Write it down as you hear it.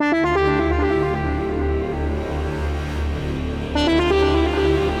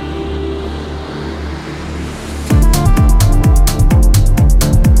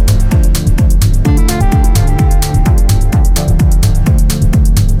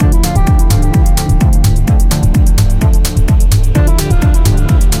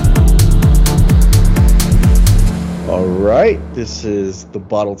This is the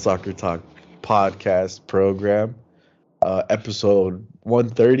Bottled Soccer Talk podcast program, episode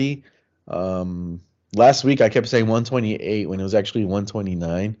 130. Um, Last week I kept saying 128 when it was actually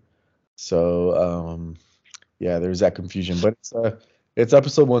 129. So yeah, there's that confusion. But it's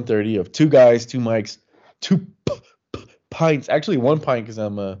episode 130 of two guys, two mics, two pints. Actually, one pint because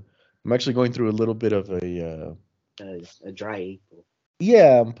I'm actually going through a little bit of A dry April.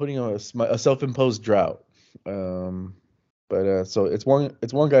 yeah, I'm putting on a self-imposed drought. Um, but so it's one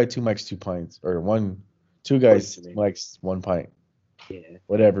guy, two mics, two pints, or two One guys, too two many. mics, one pint. Yeah.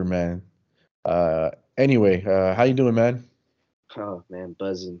 Whatever, man. Anyway, how you doing, man? Oh man,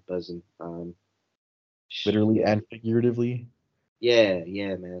 buzzing. Literally Yeah, and figuratively. yeah,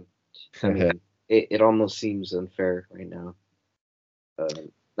 man. I mean, it almost seems unfair right now.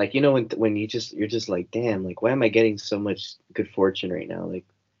 Like when you're just like, damn, like why am I getting so much good fortune right now? Like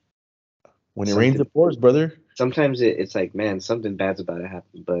When it rains, something. it pours, brother. Sometimes it's like, man, something bad's about to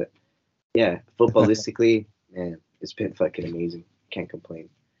happen. But yeah, footballistically, man, it's been fucking amazing. Can't complain.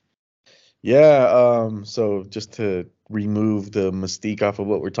 Yeah. So just to remove the mystique off of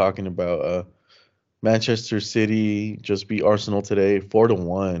what we're talking about, Manchester City just beat Arsenal today,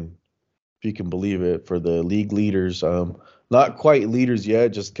 4-1. If you can believe it, for the league leaders. Not quite leaders yet,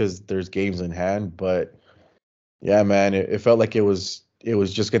 just because there's games in hand. But yeah, man, it felt like it was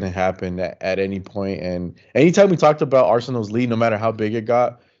just gonna happen at any point. And anytime we talked about Arsenal's lead, no matter how big it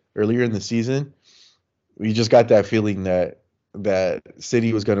got earlier in the season, we just got that feeling that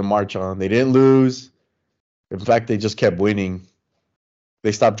City was gonna march on. They didn't lose. In fact, they just kept winning.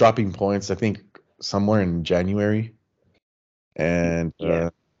 They stopped dropping points, I think, somewhere in January. And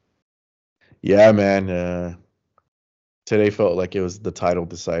Yeah, yeah, man. Today felt like it was the title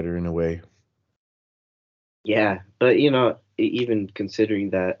decider in a way. yeah. But even considering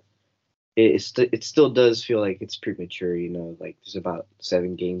that. It still does feel like it's premature, like there's about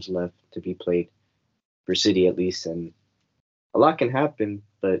 7 games left to be played for City at least, and a lot can happen.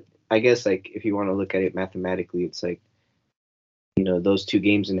 But I guess like if you want to look at it mathematically, it's like those 2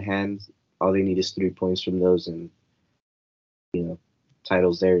 games in hand, all they need is 3 points from those, and you know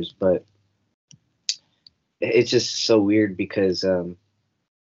titles theirs. But it's just so weird because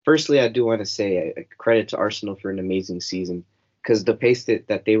firstly, I do want to say a credit to Arsenal for an amazing season because the pace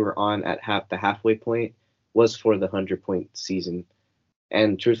that they were on at the halfway point was for the 100-point season.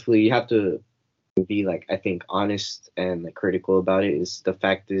 And truthfully, you have to be like I think honest and like critical about it. Is the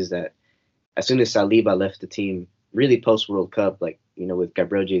fact is that as soon as Saliba left the team, really post World Cup, like with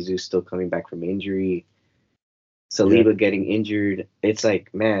Gabriel Jesus still coming back from injury, Yeah. Saliba getting injured, it's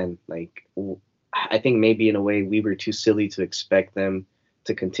like man, like I think maybe in a way we were too silly to expect them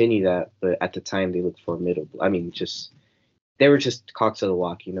to continue that, but at the time they looked formidable. I mean, just they were just cocks of the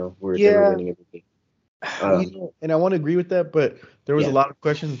walk, where they were Yeah, winning everything. Um, and I want to agree with that, but there was a yeah, lot of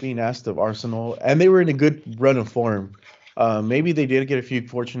questions being asked of Arsenal, and they were in a good run of form. Maybe they did get a few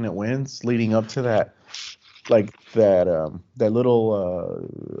fortunate wins leading up to that, like that little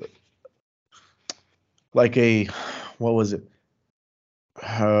like a what was it?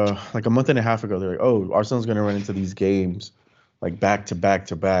 Like a month and a half ago, they're like, "Oh, Arsenal's going to run into these games like back to back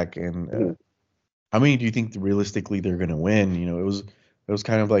to back," and mhm. how many do you think realistically they're going to win? It was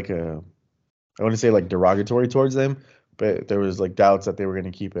kind of like I wouldn't say like derogatory towards them, but there was like doubts that they were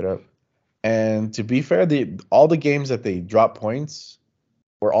going to keep it up. And to be fair, all the games that they dropped points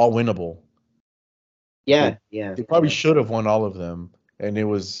were all winnable. They Yeah, yeah, they probably yeah. should have won all of them, and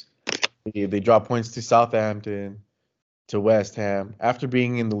they dropped points to Southampton, to West Ham after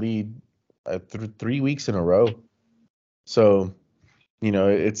being in the lead 3 weeks in a row. So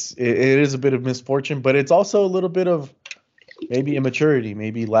it is a bit of misfortune, but it's also a little bit of maybe immaturity,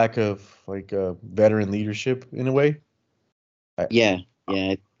 maybe lack of like veteran leadership in a way. I, Yeah, yeah. I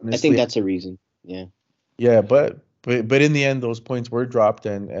think honestly, that's a reason. Yeah. yeah, but in the end, those points were dropped,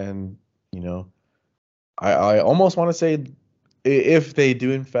 and you know, I almost want to say if they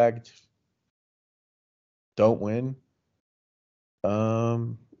do in fact don't win, I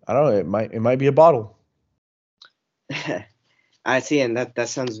don't know, it might be a bottle. I see, and that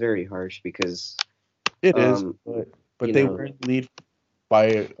sounds very harsh because It is, um, but you they know, were in the lead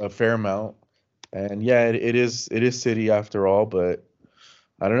by a fair amount, and yeah, it is City after all, but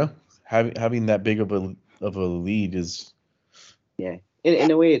I don't know, having that big of a lead is yeah.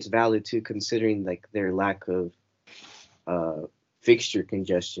 In a way, it's valid too, considering like their lack of uh fixture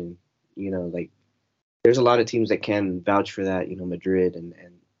congestion. Like there's a lot of teams that can vouch for that. Madrid and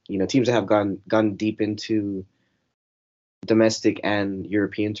teams that have gone deep into domestic and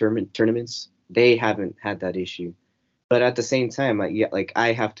European tournaments. They haven't had that issue. But at the same time, like, yeah, like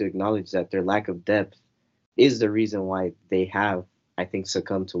I have to acknowledge that their lack of depth is the reason why they have, I think,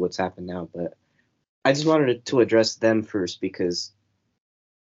 succumbed to what's happened now. But I just wanted to address them first because,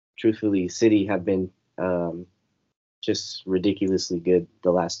 truthfully, City have been just ridiculously good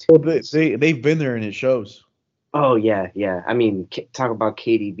the last Well, 2 years. they've been there and it shows. Oh yeah, yeah. I mean, talk about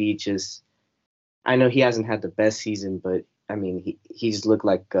KDB. Just I know he hasn't had the best season, but I mean, he's looked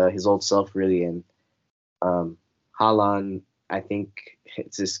like his old self really. And um, Haaland, I think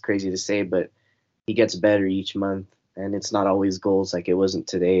it's just crazy to say, but he gets better each month, and it's not always goals like it wasn't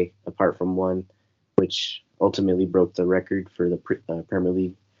today, apart from one, which ultimately broke the record for the Premier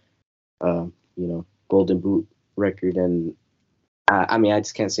League, Golden Boot record. And I mean, I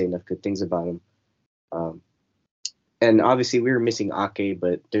just can't say enough good things about him. Um, and obviously, we were missing Ake,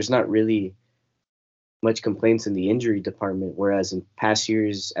 but there's not really much complaints in the injury department. Whereas in past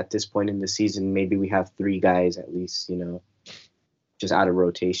years, at this point in the season, maybe we have three guys at least, just out of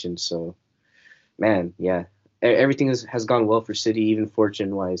rotation. So, man, yeah, everything has gone well for City, even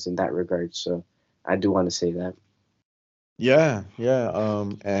fortune wise in that regard. So, I do want to say that. Yeah, yeah.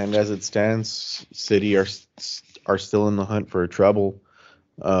 And as it stands, City are still in the hunt for trouble.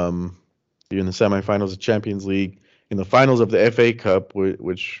 Um, in the semifinals of Champions League, in the finals of the FA Cup,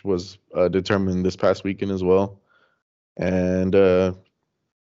 which was determined this past weekend as well, and 2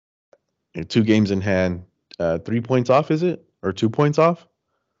 games in hand, 3 points off, is it, or 2 points off?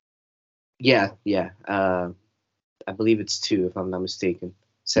 Yeah, yeah. I believe it's two, if I'm not mistaken. Yeah.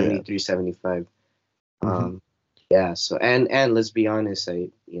 73, 75. Hmm. Um, yeah. So, and let's be honest,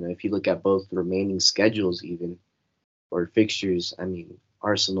 if you look at both remaining schedules, even or fixtures, I mean,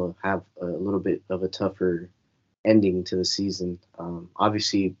 Arsenal have a little bit of a tougher ending to the season.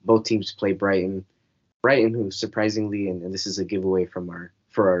 Obviously, both teams play Brighton. Brighton, who surprisingly, and this is a giveaway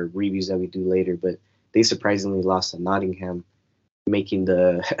for our reviews that we do later, but they surprisingly lost to Nottingham, making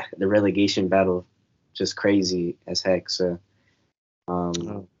the the relegation battle just crazy as heck. So, um,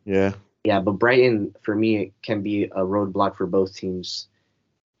 Oh, yeah. yeah, but Brighton for me it can be a roadblock for both teams.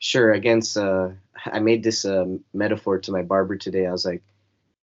 Sure, against I made this metaphor to my barber today. I was like,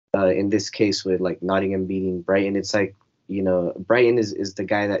 in this case with like Nottingham beating Brighton, it's like Brighton is the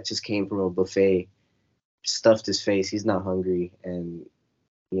guy that just came from a buffet, stuffed his face. He's not hungry, and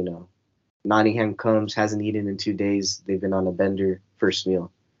you know Nottingham comes, hasn't eaten in 2 days. They've been on a bender first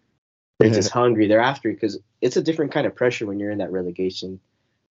meal. They're just hungry. They're after because it's a different kind of pressure when you're in that relegation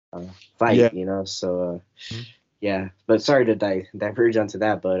fight, Yeah. So Mhm. yeah, but sorry to diverge onto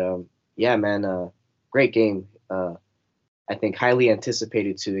that, but yeah, man, great game. I think highly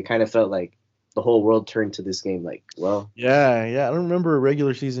anticipated too. It kind of felt like the whole world turned to this game. Like, well, Yeah, yeah. I don't remember a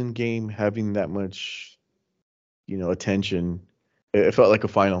regular season game having that much, attention. It felt like a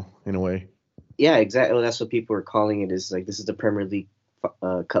final in a way. yeah, exactly. Well, that's what people are calling it. Is like this is the Premier League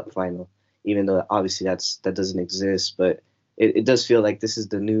Cup final, even though obviously that doesn't exist. But it does feel like this is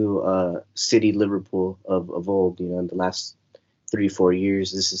the new City Liverpool of old. In the last 3 4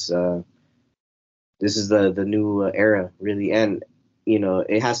 years, this is the new era really, and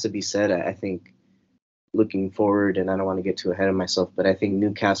it has to be said. I think looking forward, and I don't want to get too ahead of myself, but I think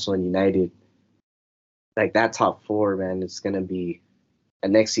Newcastle and United, like that top four, man, it's gonna be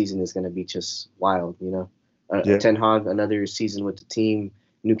and next season is going to be just wild. Yeah. Ten Hag another season with the team,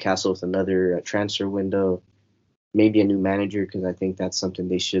 Newcastle with another transfer window, maybe a new manager because I think that's something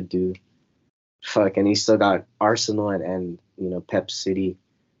they should do. Fuck, and he still got Arsenal and Pep City,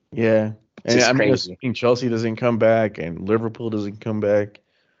 Yeah. And just I mean, crazy. assuming Chelsea doesn't come back and Liverpool doesn't come back,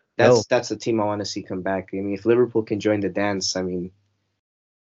 That's hell, that's the team I want to see come back. I mean, if Liverpool can join the dance, I mean,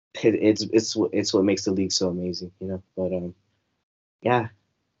 it's what makes the league so amazing. But yeah,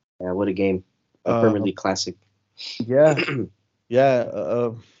 yeah, what a game, a uh, Premier League classic. yeah, yeah.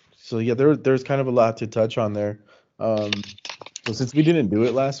 So yeah, there's kind of a lot to touch on there. So since we didn't do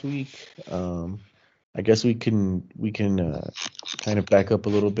it last week, I guess we can kind of back up a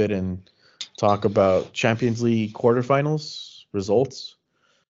little bit and talk about Champions League quarterfinals results.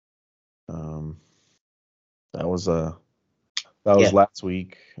 Um, that was that was Yeah, last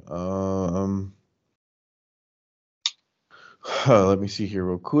week. Let me see here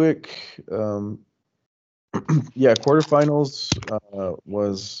real quick. Yeah, quarterfinals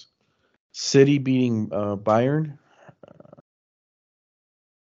was City beating Bayern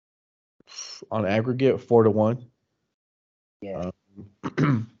on aggregate 4-1. yeah.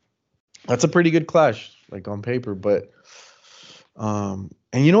 Um, that's a pretty good clash, like on paper, but and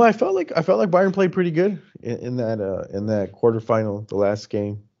I felt like Bayern played pretty good in that quarterfinal, the last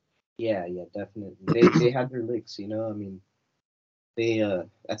game. Yeah, yeah, definitely. They had their licks, I mean, they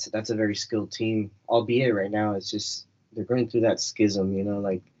that's a very skilled team. Albeit right now, it's just they're going through that schism,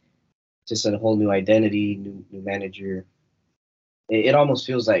 like just a whole new identity, new manager. It almost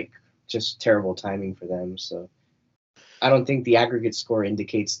feels like just terrible timing for them. So I don't think the aggregate score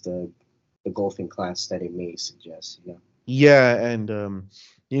indicates the golfing class that it may suggest. Yeah, and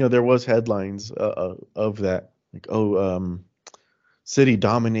there was headlines of that, like, City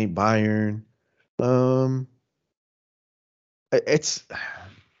dominate Bayern. Um, it's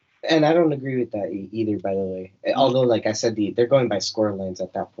And I don't agree with that either. By the way, although like I said, they're going by score lines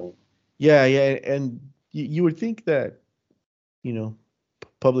at that point. yeah, yeah, and you would think that you know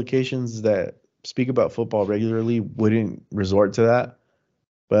publications that speak about football regularly wouldn't resort to that,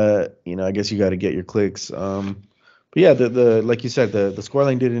 but I guess you got to get your clicks. But yeah, the like you said, the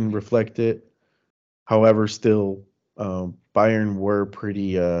scoreline didn't reflect it. However, still, Bayern were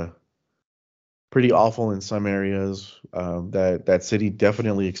pretty awful in some areas. That City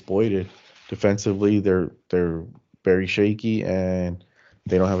definitely exploited defensively. They're very shaky and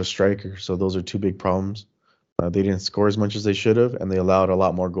they don't have a striker, so those are two big problems. They didn't score as much as they should have, and they allowed a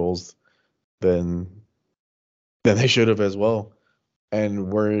lot more goals than they should have as well.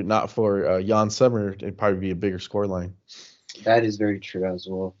 And were it not for Jan Sommer, it'd probably be a bigger scoreline. That is very true as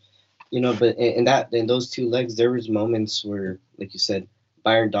well. But in those two legs, there was moments where, like you said,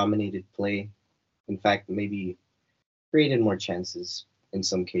 Bayern dominated play. In fact, maybe created more chances in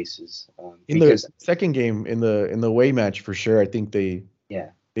some cases. In the Because second game, in the away match, for sure, I think yeah,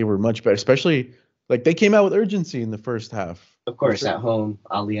 they were much better. Especially like they came out with urgency in the first half, of for course, sure. at home,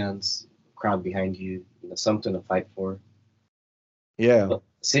 Allianz crowd behind you, something to fight for. Yeah, But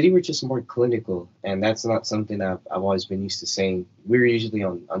City were just more clinical, and that's not something I've always been used to saying. We're usually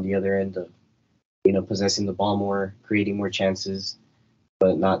on the other end of possessing the ball more, creating more chances,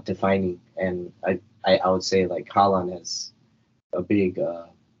 but not defining. And I would say like Haaland has a big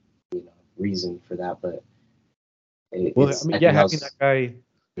reason for that, but well, I I mean, yeah, think that was yeah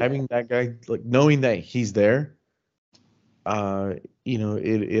having that guy, like knowing that he's there, uh,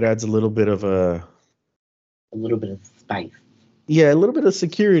 it adds a little bit of a a little bit of spice. yeah, a little bit of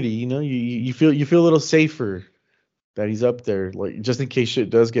security. You feel a little safer that he's up there, like just in case shit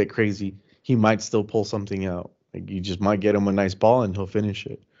does get crazy, he might still pull something out. Like you just might get him a nice ball and he'll finish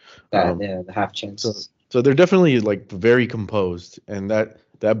it. That Um, the half so chances. so they're definitely like very composed, and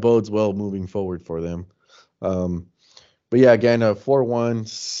that bodes well moving forward for them. Um, but yeah, again, 4-1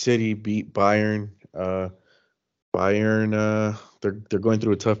 City beat Bayern. Bayern, they're going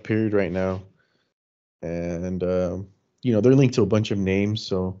through a tough period right now, and they're linked to a bunch of names.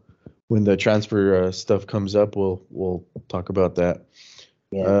 So when the transfer stuff comes up, we'll talk about that.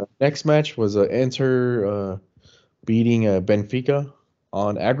 Yeah, Next match was Inter beating Benfica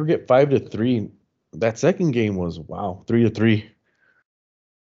on aggregate 5-3. That second game was wow, 3-3.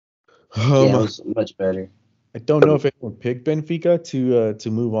 yeah, it Um, was much better. I don't know if anyone picked Benfica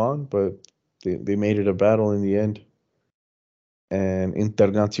to move on, but they made it a battle in the end, and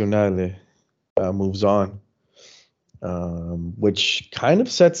Internazionale moves on, which kind of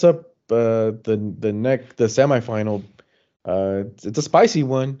sets up the semifinal. It's a spicy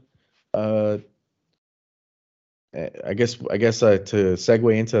one. Uh, I guess to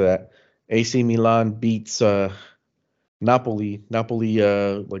segue into that, AC Milan beats Napoli. Napoli,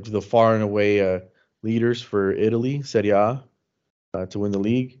 like the far and away leaders for Italy, Serie A, to win the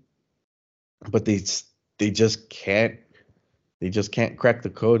league, but they just can't crack the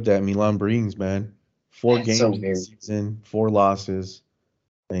code that Milan brings, man. Four It's so games this weird. season, four losses,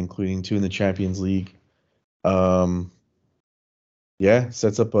 including two in the Champions League. Um, yeah,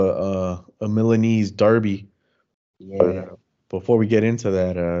 sets up a Milanese derby. But Yeah, before we get into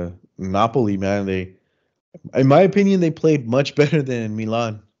that, Napoli, man, in my opinion, they played much better than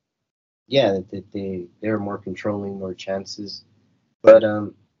Milan. yeah, they were more controlling, more chances. But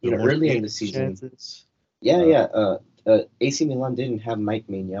Like more early in the dangerous season, chances. yeah, Uh, yeah. AC Milan didn't have Mike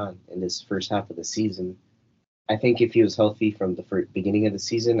Maignan in this first half of the season. I think if he was healthy from the beginning of the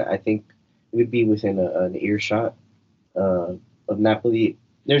season, I think we'd be within an earshot uh, of Napoli.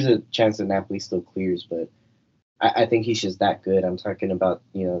 There's a chance that Napoli still clears, but I think he's just that good. I'm talking about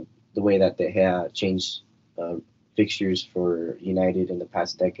the way that they have changed uh, fixtures for United in the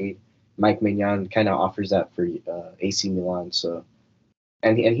past decade. Mike Maignan kind of offers that for AC Milan. So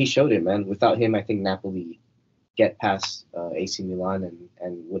and he showed it, man. Without him, I think Napoli get past AC Milan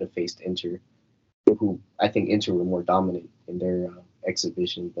and would have faced Inter, who I think Inter were more dominant in their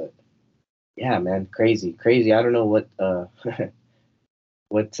exhibition. But yeah, man, crazy, crazy. I don't know what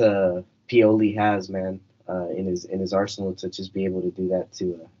Pioli has, man, in his arsenal to just be able to do that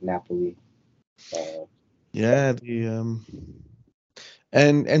to Napoli. Uh, yeah,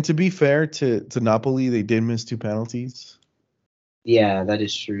 and to be fair to Napoli, they did miss two penalties. Yeah, that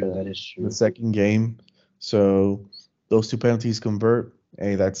is true. uh, That is in the true. second game. So those two penalties convert.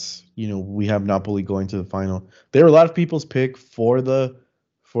 Hey, that's we have Napoli going to the final. There were a lot of people's pick for the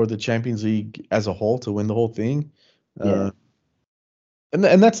Champions League as a whole to win the whole thing. Yeah, Uh,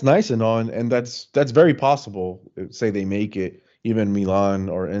 and that's nice and all, and that's very possible. Say they make it, even Milan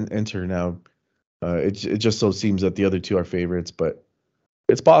or Inter now. It just so seems that the other two are favorites, but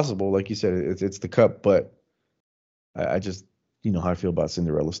it's possible. Like you said, it's the cup, but I just how I feel about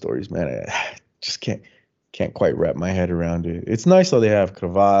Cinderella stories, man. I just can't quite wrap my head around it. It's nice how they have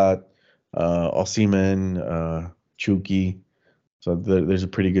Cravat, Osimhen, Chucky. So there's a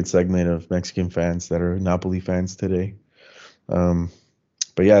pretty good segment of Mexican fans that are Napoli fans today. Um,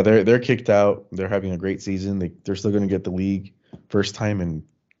 but yeah, they're kicked out. They're having a great season. They're still going to get the league first time in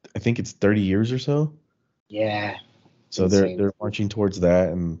I think it's 30 years or so. yeah, it's So they're insane. they're marching towards that,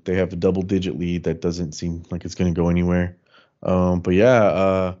 and they have a double digit lead that doesn't seem like it's going to go anywhere. But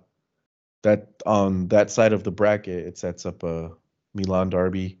yeah, that on that side of the bracket, it sets up a Milan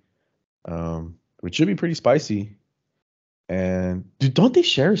Derby, which should be pretty spicy. And don't they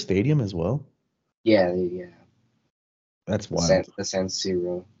share a stadium as well? Yeah, yeah. That's wild. The San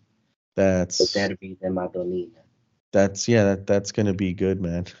Siro, the That's Derby de Madonnina. that's yeah, that's gonna be good,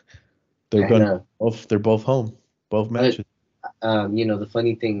 man. They're I gonna know. they're both home, both But matches. the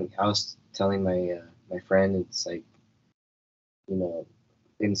funny thing, I was telling my friend, it's like, you know,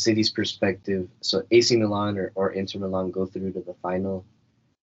 in City's perspective, so AC Milan or Inter Milan go through to the final,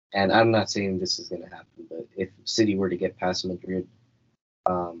 and I'm not saying this is going to happen, but if City were to get past Madrid,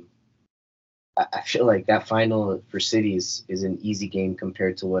 um, I feel like that final for City is an easy game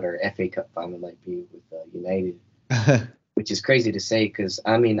compared to what our FA Cup final might be with United, which is crazy to say because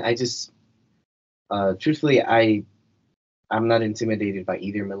I mean I just truthfully I'm not intimidated by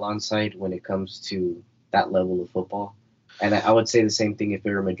either Milan side when it comes to that level of football. And I would say the same thing if it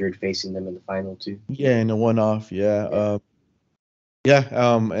were Madrid facing them in the final too. Yeah, in a one off, yeah. Yeah,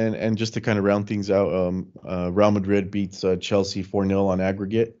 Yeah, and just to kind of round things out, Real Madrid beats Chelsea 4-0 on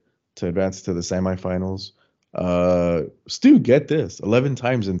aggregate to advance to the semifinals. Stu, get this, 11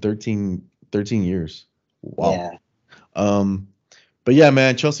 times in 13 years. Wow. yeah, Um, but yeah,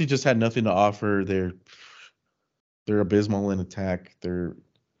 man, Chelsea just had nothing to offer. They're abysmal in attack. They're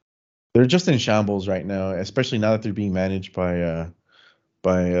just in shambles right now, especially now that they're being managed by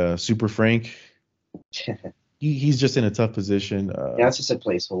Super Frank. yeah. He's just in a tough position. It's just a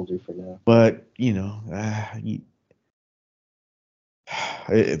placeholder for now. But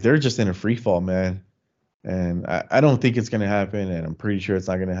they're just in a free fall, man. And I don't think it's going to happen, and I'm pretty sure it's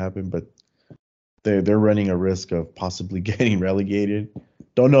not going to happen. But they're running a risk of possibly getting relegated.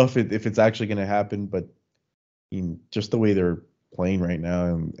 Don't know if it's actually going to happen, but just the way they're playing right now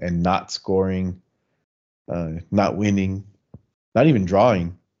and not scoring, not winning, not even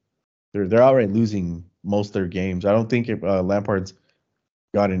drawing, they're outright losing most of their games. I don't think Lampard's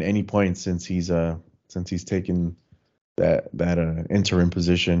gotten any points since he's taken that interim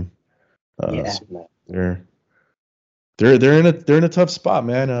position. Yeah, So no. they're they're in a tough spot,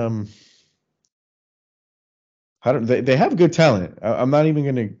 man. How do they have good talent. I'm not even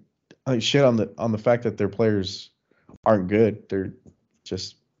gonna shit on the fact that their players aren't good. They're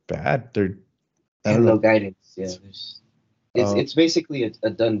just bad. They I have don't know. no guidance. Yeah, Uh, it's basically a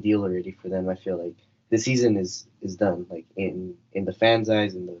done deal already for them. I feel like the season is done. Like in the fans'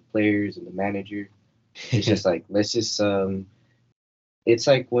 eyes, and the players and the manager, it's yeah. just like let's just it's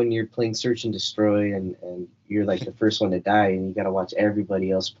like when you're playing Search and Destroy and you're like the first one to die and you got to watch everybody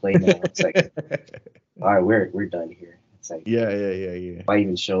else play now. It's like, all right, we're done here. It's like, Yeah. why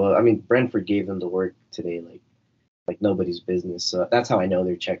even show up? I mean, Brentford gave them the work today, like nobody's business. So that's how I know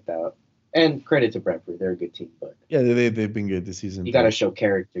they're checked out. And credit to Brentford, they're a good team, but Yeah, they've been good this season, you got to but show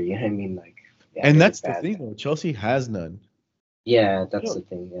character. You know what I mean? Like, yeah, and they were that's the bad. thing though. Chelsea has none. Yeah, You that's know, the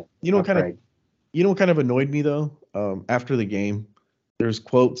thing. Yeah, you know what not kind of pride. annoyed me though. After the game, there's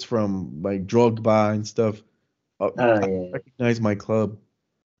quotes from like Drogba and stuff. I Yeah, recognize my club.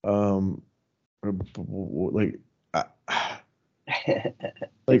 Um, like, uh, yeah.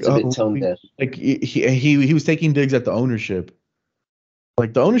 It's a bit tone deaf. like he was taking digs at the ownership.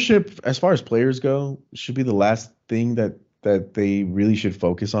 Like the ownership, as far as players go, should be the last thing that they really should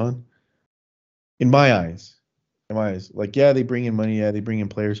focus on. In my eyes, like yeah, they bring in money, yeah, they bring in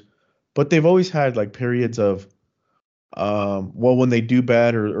players, but they've always had like periods of well, when they do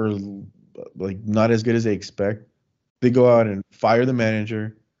bad or like not as good as they expect, they go out and fire the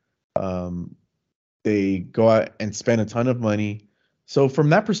manager. Um, they go out and spend a ton of money. So from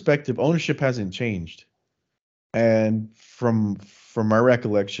that perspective, ownership hasn't changed. And from my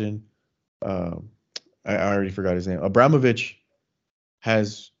recollection, um, I already forgot his name. Abramovich.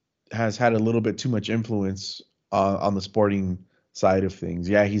 has has had a little bit too much influence on the sporting side of things.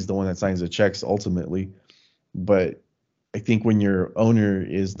 Yeah, he's the one that signs the checks ultimately, but I think when your owner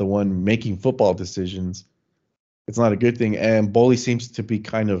is the one making football decisions, it's not a good thing. And Boley seems to be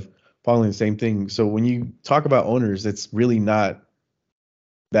kind of following the same thing. So when you talk about owners, it's really not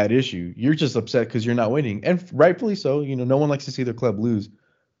that issue. You're just upset because you're not winning, and rightfully so. You know, no one likes to see their club lose,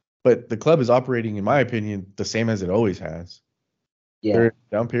 but the club is operating, in my opinion, the same as it always has. They're Yeah. in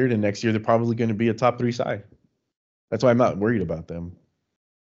a down period, and next year they're probably going to be a top three side. That's why I'm not worried about them.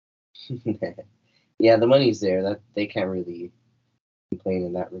 Yeah, the money's there. That they can't really complain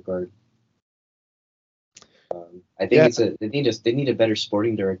in that regard. I think Yeah, they need a better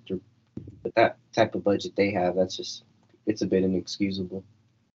sporting director with that type of budget they have. That's just it's a bit inexcusable.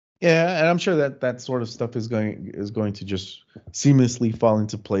 yeah, and I'm sure that that sort of stuff is going to just seamlessly fall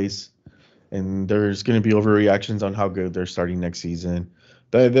into place, and there's going to be overreactions on how good they're starting next season.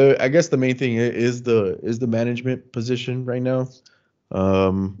 The I guess the main thing is the management position right now.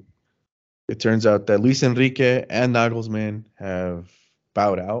 Um, it turns out that Luis Enrique and Nagelsmann have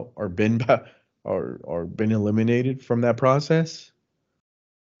bowed out or or been eliminated from that process,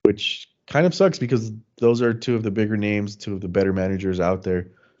 which kind of sucks because those are two of the bigger names, two of the better managers out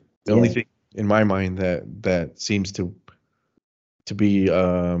there. The only Yeah, thing in my mind that seems to be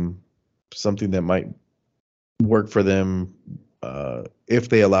something that might work for them if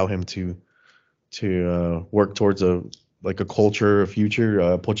they allow him to work towards a like a culture, a future,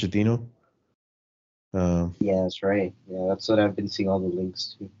 Pochettino. Um, yeah, that's right. Yeah, that's what I've been seeing all the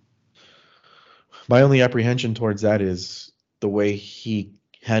links to. my only apprehension towards that is the way he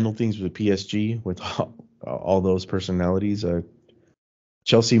handled things with PSG with all those personalities.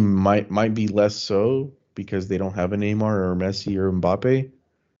 Chelsea might be less so because they don't have a Neymar or Messi or Mbappe,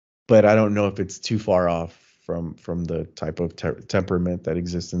 but I don't know if it's too far off from the type of temperament that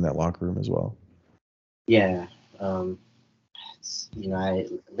exists in that locker room as well. Yeah, um, I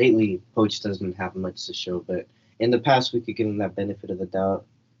lately Poach doesn't have much to show, but in the past we could give him that benefit of the doubt.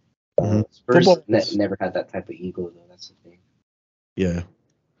 Hmm. Spurs Football wise, never had that type of ego though. That's the thing. yeah,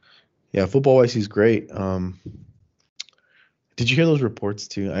 yeah, football wise, he's great. Did you hear those reports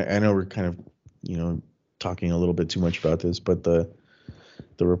too? I know we're kind of, you know, talking a little bit too much about this, but the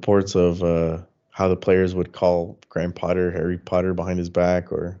reports of how the players would call Graham Potter Harry Potter behind his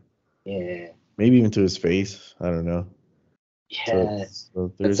back, or Yeah, maybe even to his face. I don't know. So, yeah, so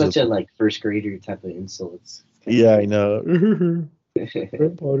that's there's a such a like first grader type of insult. It's kind of yeah, I funny. know.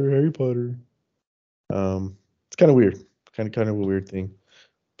 Graham Potter, Harry Potter. It's kind of weird, kind of a weird thing.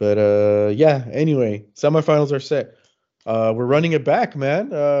 But yeah. Anyway, semifinals are set. We're running it back, man.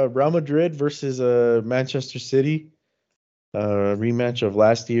 Real Madrid versus Manchester City. Rematch of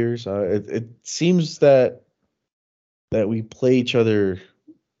last year's. It seems that we play each other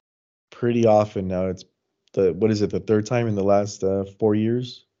pretty often now. It's the what is it? The third time in the last 4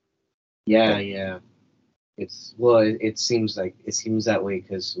 years. Yeah, That yeah. It's well, it seems like it seems that way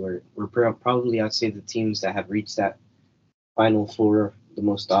because probably I'd say the teams that have reached that Final Four the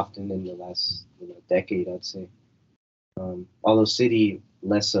most often in the last decade. I'd say. Although City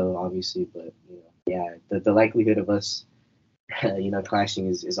less so, obviously, but yeah, the likelihood of us, clashing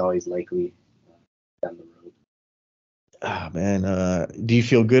is always likely down the road. man. Do you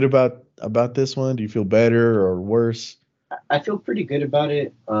feel good about this one? Do you feel better or worse? I feel pretty good about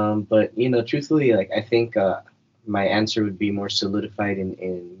it, but truthfully, like I think my answer would be more solidified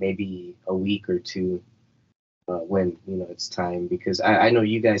in maybe a week or two when it's time because I know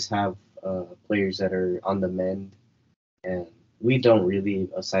you guys have players that are on the mend and we don't really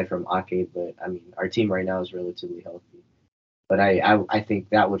aside from Ake, but I mean our team right now is relatively healthy. But I think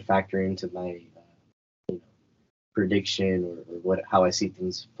that would factor into my you know, prediction or what how I see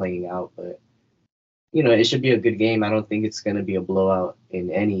things playing out. But it should be a good game. I don't think it's going to be a blowout in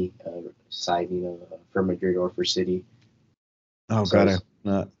any side, for Madrid or for City. Oh So God, I'm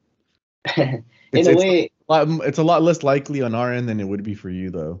not. in It's a it's way, it's a lot less likely on our end than it would be for you,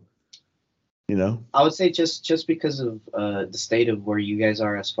 though. You know? I would say just because of the state of where you guys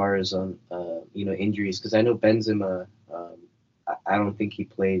are as far as injuries, because I know Benzema, I don't think he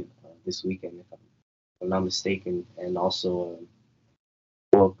played this weekend if I'm not mistaken, and also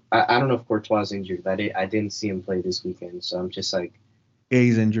well I don't know if Courtois is injured. I didn't see him play this weekend, so I'm just like Yeah,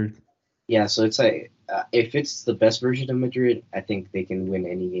 he's injured. yeah. So it's like if it's the best version of Madrid, I think they can win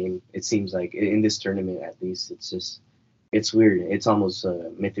any game. It seems like in this tournament at least, it's weird. It's almost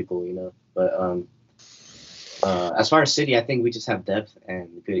mythical, But as far as City, I think we just have depth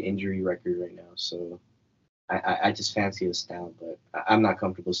and good injury record right now. So I just fancy us down, but I'm not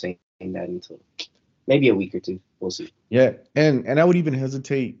comfortable saying that until. maybe a week or two. We'll see. Yeah, and I would even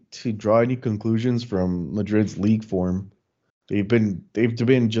hesitate to draw any conclusions from Madrid's league form. They've been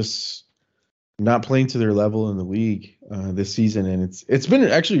just not playing to their level in the league this season, and it's been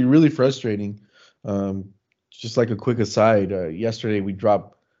actually really frustrating. Um, just like a quick aside, yesterday we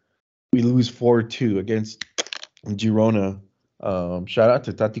lose 4-2 against Girona. Shout out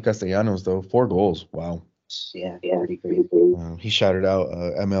to Tati Castellanos though, 4 goals. Wow. Yeah, pretty crazy. He shouted out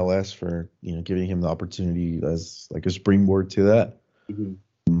MLS for giving him the opportunity as like a springboard to that. Hmm.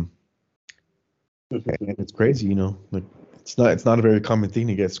 Um, and it's crazy, like it's not a very common thing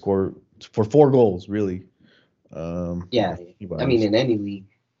to get scored for 4 goals, really. Yeah, I mean, Anybody's. in any league,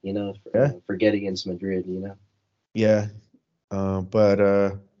 Yeah, forget against Madrid, you know. yeah.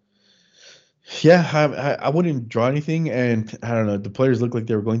 But yeah, I wouldn't draw anything, and I don't know. The players look like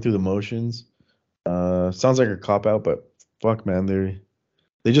they were going through the motions. Sounds like a cop out, but fuck, man,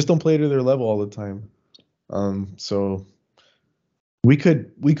 they just don't play to their level all the time. So we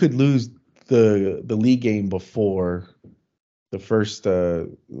could lose the league game before the first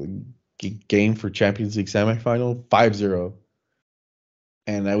game for Champions League semifinal 5-0,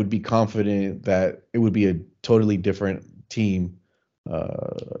 and I would be confident that it would be a totally different team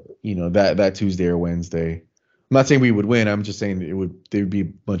that Tuesday or Wednesday. I'm not saying we would win. I'm just saying they would be a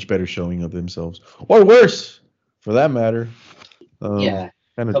much better showing of themselves, or worse, for that matter. Um, Yeah,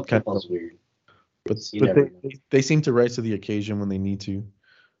 kind cup of, football's weird. but It's you but never they, know. they they seem to rise to the occasion when they need to.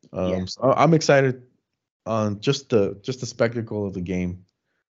 Yeah, So I'm excited on just the spectacle of the game.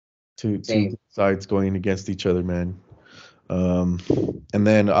 Two same. sides going against each other, man. Um, and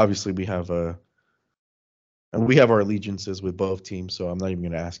then obviously we have our allegiances with both teams, so I'm not even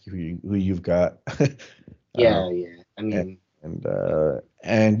going to ask you who you've got. um, Yeah. I and mean,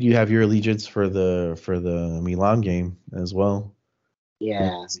 and you have your allegiance for the Milan game as well. You're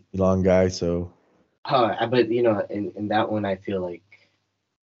yeah. a Milan guy, so But in that one, I feel like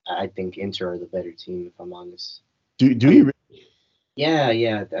I think Inter are the better team, if I'm honest. do I you? mean,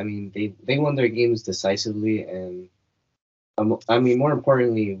 yeah. I mean, they won their games decisively, and I mean, more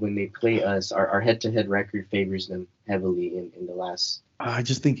importantly, when they play us, our head-to-head record favors them heavily in the last I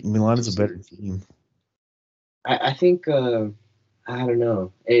just think Milan two is a better seasons. team. I think I don't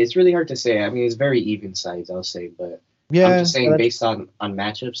know. It's really hard to say. I mean, it's very even sides, I'll say, but I'm Yeah, just saying based on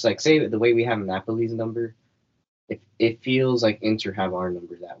matchups, like say the way we have Napoli's number, it feels like Inter have our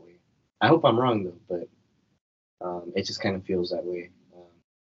number that way. I hope I'm wrong though, but it just kind of feels that way.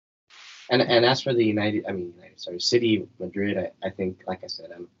 And as for the sorry, City Madrid, I think like I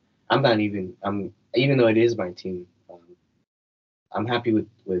said, I'm not even I'm even though it is my team, I'm happy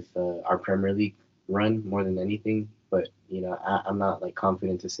with our Premier League run more than anything. But I'm not like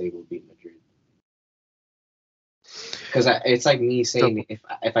confident to say we'll beat Madrid because it's like me so saying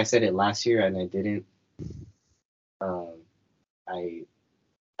if I said it last year and I didn't, um, I,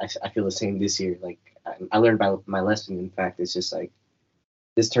 I feel the same this year. Like I learned by my lesson. In fact, it's just like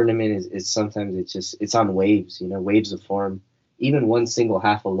this tournament is sometimes it's on waves. Waves of form. Even one single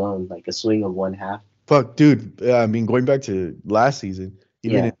half alone, like a swing of one half. fuck, dude. I mean, going back to last season,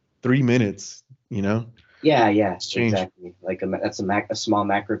 even in Yeah, 3 minutes, yeah, it's changed. exactly. Like that's a small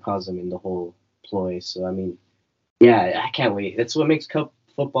macrocosm in the whole ploy. So I mean, yeah, I can't wait. That's what makes cup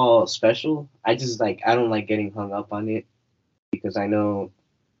football special. I don't like getting hung up on it because I know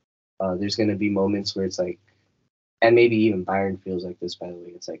there's gonna be moments where it's like, and maybe even Bayern feels like this. By the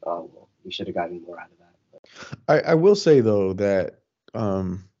way, it's like, oh well, we should have gotten more out of that. I will say though that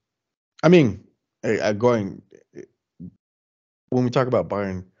um, I mean, going when we talk about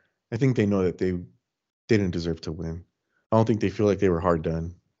Bayern, I think they know that they didn't deserve to win. I don't think they feel like they were hard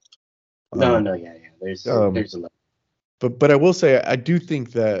done. No, Um, no, yeah. um, There's a lot. but I will say I do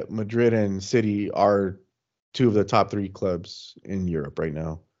think that Madrid and City are two of the top three clubs in Europe right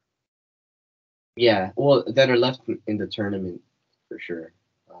now. Yeah, well, that are left in the tournament for sure.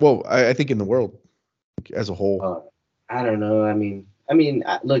 Well, I think in the world as a whole. Uh, I don't know.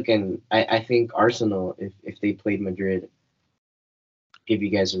 Look, and I think Arsenal, if they played Madrid, give you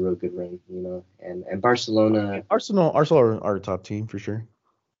guys a real good run, and Barcelona, Arsenal are a top team for sure.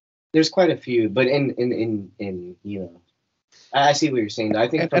 there's quite a few, but I see what you're saying. I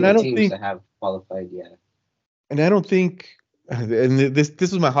think And from and the I don't teams think that have qualified, yeah, and I don't think and this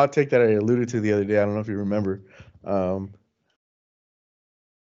was my hot take that I alluded to the other day. I don't know if you remember. Um,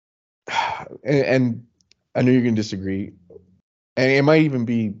 and I know you're gonna disagree, and it might even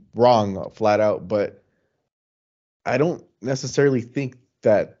be wrong flat out, but I don't necessarily think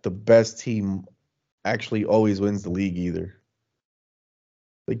that the best team actually always wins the league either.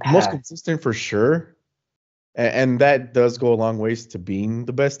 Like most consistent for sure, and that does go a long ways to being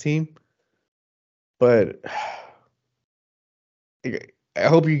the best team. but I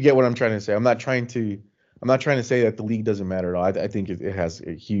hope you get what I'm trying to say. I'm not trying to say that the league doesn't matter at all. I think it has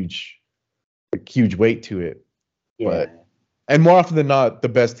a huge weight to it. Yeah, But and more often than not, the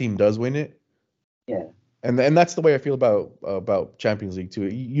best team does win it. yeah. And that's the way I feel about Champions League too.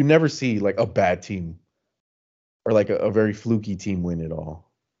 You never see like a bad team or like a very fluky team win it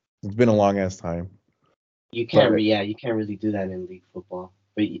all. It's been a long ass time. But You can't really do that in league football.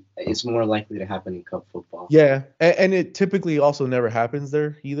 But it's more likely to happen in cup football. yeah, and it typically also never happens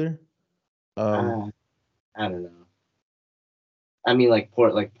there either. Um, Uh, I don't know. I mean, like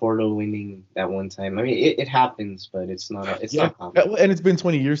Porto winning that one time. I mean, it happens, but it's yeah, not common. and it's been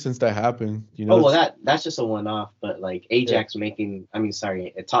 20 years since that happened. You know, Oh well, it's that's just a one-off. But like yeah. Ajax making, I mean,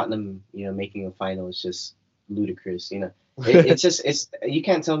 sorry, Tottenham, making a final is just ludicrous. It's just it's you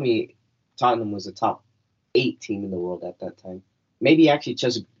can't tell me Tottenham was a top 8 team in the world at that time. Maybe actually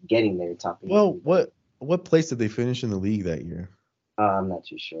just getting there, top 8 Well, team. what place did they finish in the league that year? I'm not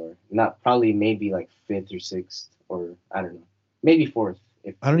too sure. Not probably maybe like fifth or sixth or I don't know, maybe fourth.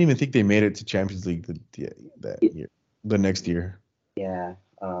 If I don't even think they made it to Champions League that year, the next year. yeah,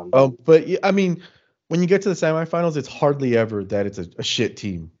 But yeah, I mean, when you get to the semifinals, it's hardly ever that it's a shit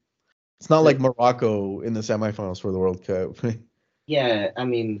team. It's not like but Morocco in the semifinals for the World Cup. yeah, I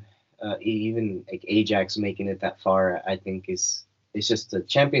mean, even like Ajax making it that far, I think is it's just the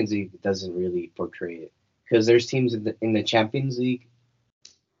Champions League doesn't really portray it because there's teams in the Champions League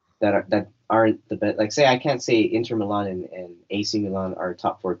that aren't the best. Like say I can't say Inter Milan and AC Milan are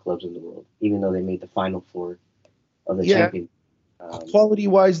top 4 clubs in the world, even though they made the final four of the Yeah, Champions. Um, quality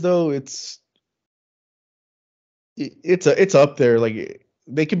wise though, it's up there. Like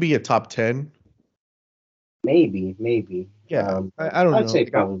they could be a top 10. maybe. Yeah, I don't I'd know. say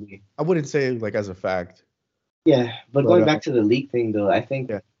Like probably. I wouldn't say like as a fact, Yeah, but but going back to the league thing though, I think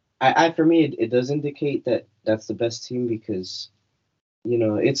yeah, I for me it does indicate that that's the best team because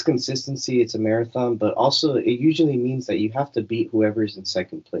it's consistency, it's a marathon, but also it usually means that you have to beat whoever's in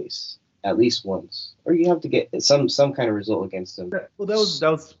second place at least once, or you have to get some kind of result against them. Well, that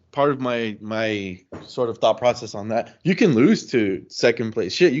was part of my sort of thought process on that. You can lose to second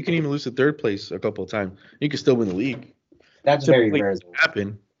place. Shit, you can even lose to third place a couple of times. You can still win the league. That's very Typically rare doesn't though.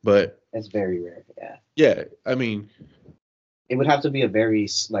 happen, but That's very rare. Yeah, yeah, I mean, it would have to be a very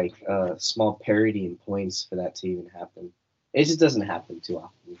small parity in points for that to even happen. It just doesn't happen too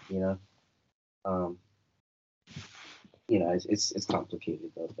often, Um, it's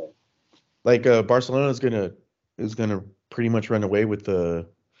complicated though, but like Barcelona is gonna pretty much run away with the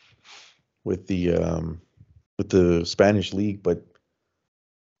um with the Spanish league, but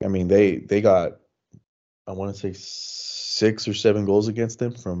I mean they got I want to say 6 or 7 goals against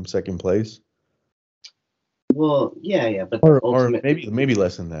them from second place, well, yeah, but or ultimate, maybe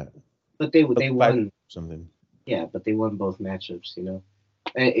less than that, but they but they 5 won. something. Yeah, but they won both matchups.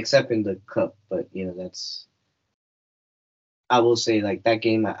 Except in the cup. But that's I will say like that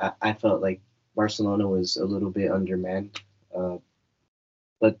game. I felt like Barcelona was a little bit undermanned. Uh,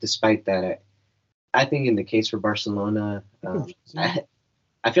 but despite that, I think in the case for Barcelona,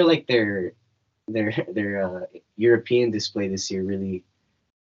 I feel like their European display this year really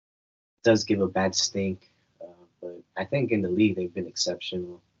does give a bad stink. But I think in the league they've been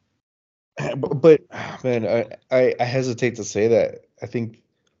exceptional. But man, I hesitate to say that. I think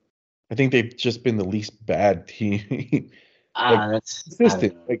they've just been the least bad team. Like That's I don't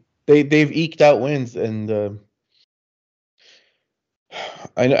consistent. know. Like they've eked out wins, and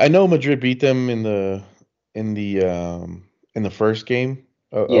I know Madrid beat them in the in the first game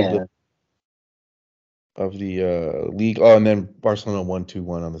of the Yeah, league. Oh, and then Barcelona won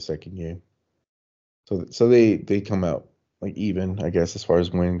 2-1 on the second game. So they come out like even, I guess, as far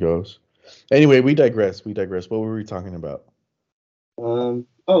as win goes. Anyway, we digress. We digress. What were we talking about? Oh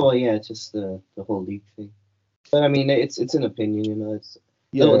well, yeah, it's just the whole league thing. But I mean, it's an opinion. It's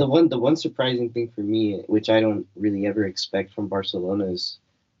Yeah. the one surprising thing for me, which I don't really ever expect from Barcelona, is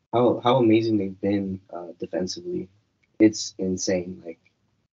how amazing they've been defensively. It's insane. Like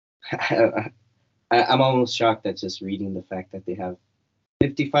I'm almost shocked at just reading the fact that they have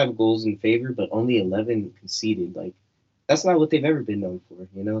 55 goals in favor, but only 11 conceded. Like that's not what they've ever been known for.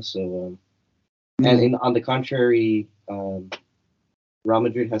 So Mhm. on the contrary, Real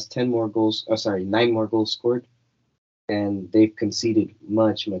Madrid has 10 more goals. Oh, sorry, 9 more goals scored, and they've conceded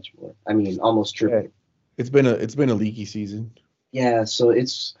much, much more. I mean, almost Yeah. triple. It's been a leaky season. Yeah, so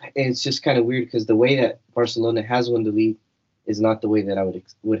it's just kind of weird because the way that Barcelona has won the league is not the way that I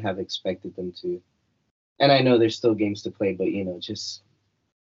would have expected them to. And I know there's still games to play, but just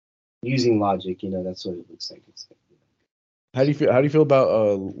using logic, that's what it looks like. It's like, How do you feel about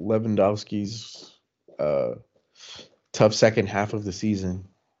Lewandowski's? tough second half of the season.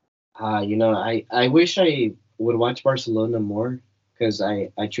 I wish I would watch Barcelona more because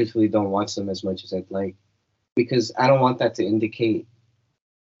I truthfully don't watch them as much as I'd like because I don't want that to indicate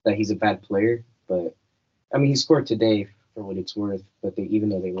that he's a bad player. But I mean, he scored today for what it's worth, but even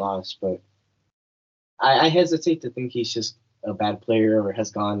though they lost, but I hesitate to think he's just a bad player or has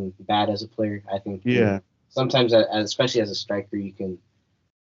gone bad as a player. I think Yeah, sometimes, especially as a striker, you can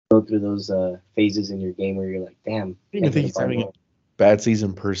go through those phases in your game where you're like, damn, I don't even can't think hit a he's bar having a goal. bad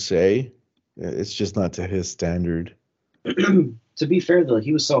season per se. It's just not to his standard. To be fair though,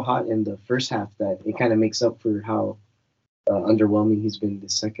 he was so hot in the first half that it kind of makes up for how underwhelming he's been the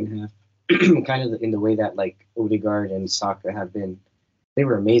second half. Kind of in the way that like Odegaard and Saka have been. They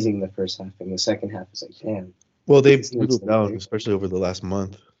were amazing in the first half, and the second half is like, damn, Well, they've is he whittled still down, there? especially over the last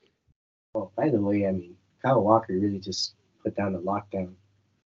month. Well, by the way, I mean Kyle Walker really just put down the lockdown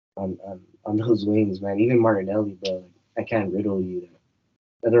on those wings, man. Even Martinelli, bro. Like, I can't riddle you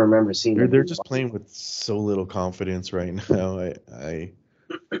that. I don't remember seeing They're them they're do just playing with so little confidence right now. I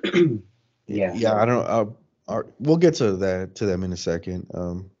that. Yeah, yeah, I don't. We'll get to them in a second.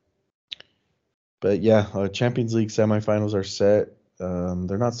 But yeah, Champions League semifinals are set.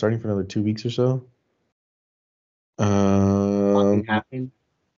 They're not starting for another 2 weeks or so. a lot can Um, happen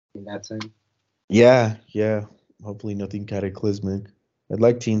in that time. yeah, yeah. Hopefully nothing cataclysmic. I'd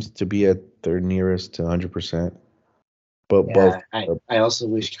like teams to be at their nearest to 100%, but both. Yeah, I also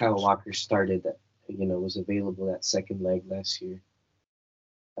wish Kyle Walker started that. Was available that second leg last year.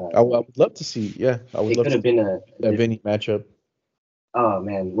 I would love to see. Yeah, I would It love could to have see been a that Vinny different. matchup. Oh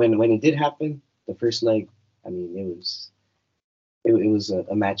man, when it did happen, the first leg, I mean, it was a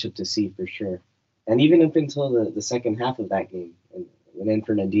matchup to see for sure. And even up until the second half of that game, and when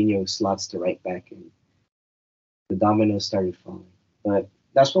Fernandinho slots to right back, and the dominoes started falling. But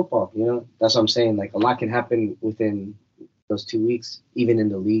that's football, you know. That's what I'm saying. Like a lot can happen within those 2 weeks, even in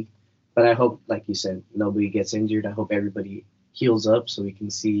the league. But I hope, like you said, nobody gets injured. I hope everybody heals up so we can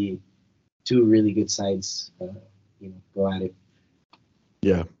see two really good sides, go at it.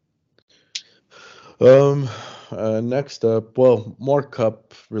 Yeah. Um. Next up, well, more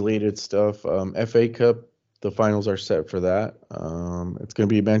cup related stuff. FA Cup. The finals are set for that. It's going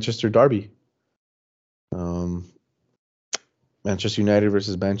to be Manchester Derby. Um, Manchester United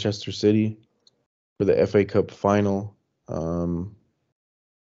versus Manchester City for the FA Cup final. Um,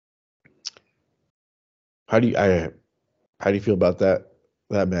 how do you how do you feel about that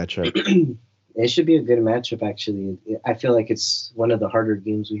matchup? It should be a good matchup, actually. I feel like it's one of the harder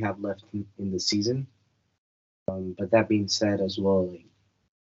games we have left in the season. But that being said, as well, like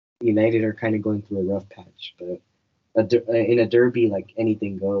United are kind of going through a rough patch. But in a derby, like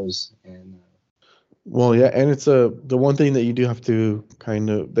anything goes. And Well, yeah, and it's the one thing that you do have to kind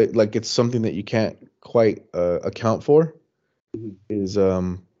of like it's something that you can't quite account for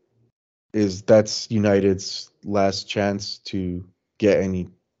mhm. is that's United's last chance to get any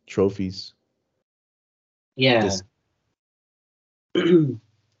trophies. Yeah, This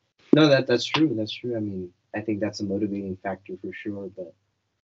no, that's true. That's true. I mean, I think that's a motivating factor for sure. But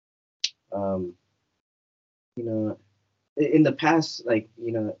um, you know, in the past, like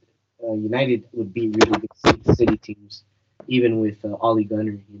United would beat really good city teams, even with Ollie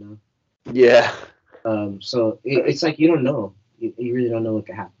Gunner. Yeah. So it's like you don't know. You really don't know what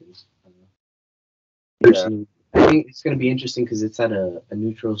could happen. Yeah. Personally, I think it's going to be interesting because it's at a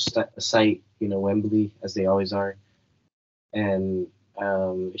neutral site, Wembley, as they always are, and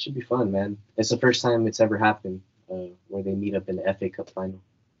it should be fun, man. It's the first time it's ever happened where they meet up in the FA Cup final.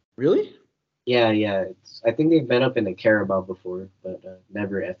 Really? Yeah, yeah. I think they've met up in the Carabao before, but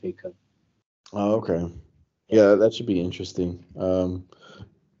never FA Cup. Oh, okay. Yeah. Yeah, that should be interesting.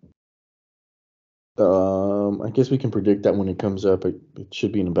 I guess we can predict that when it comes up. It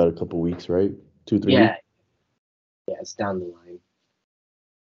should be in about a couple weeks, right? 2, 3 weeks. Yeah, yeah. It's down the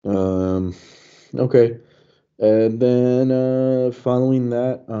line. Um, okay. And then following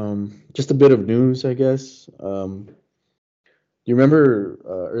that, just a bit of news, I guess. You remember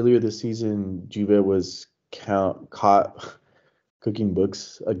earlier this season, Juve was caught cooking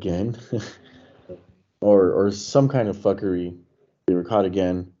books again, or some kind of fuckery. They were caught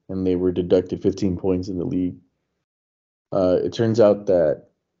again, and they were deducted 15 points in the league. It turns out that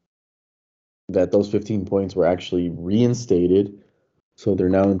those 15 points were actually reinstated, so they're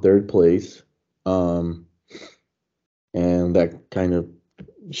now in third place. Um, and that kind of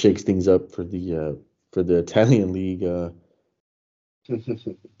shakes things up for the Italian league. There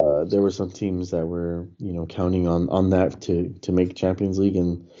were some teams that were counting on that to make Champions League,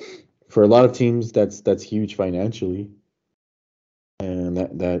 and for a lot of teams that's huge financially, and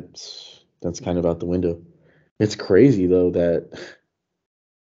that's kind of out the window. It's crazy though that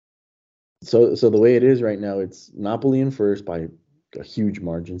so the way it is right now, it's Napoli in first by a huge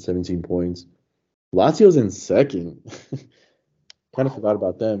margin, 17 points. Lazio's in second. Kind of forgot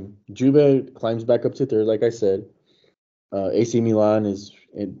about them. Juve climbs back up to third, like I said. AC Milan is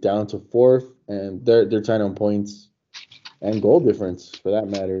down to fourth, and they're tied on points and goal difference for that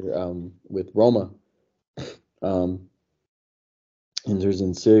matter. With Roma, um, Inter's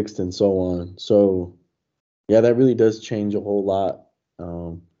in sixth, and so on. So yeah, that really does change a whole lot.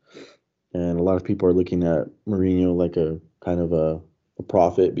 Um, and a lot of people are looking at Mourinho like a kind of a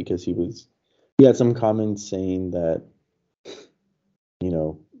prophet because he had some comments saying that you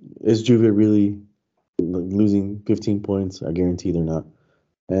know is Juve really losing 15 points? I guarantee they're not,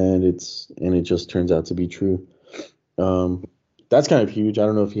 and it just turns out to be true. Um, that's kind of huge. I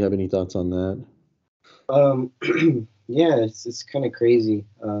don't know if you have any thoughts on that. Um, yeah, it's kind of crazy.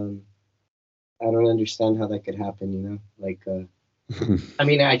 I don't understand how that could happen. Like I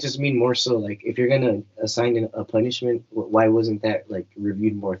mean, I just mean more so like if you're gonna assign a punishment, why wasn't that like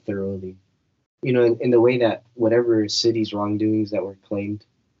reviewed more thoroughly? In the way that whatever city's wrongdoings that were claimed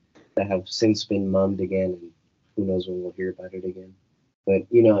that have since been mummed again, and who knows when we'll hear about it again. But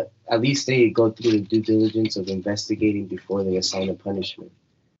at least they go through the due diligence of investigating before they assign a punishment.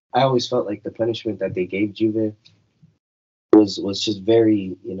 I always felt like the punishment that they gave Juve was just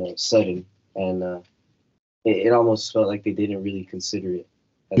very sudden, and it almost felt like they didn't really consider it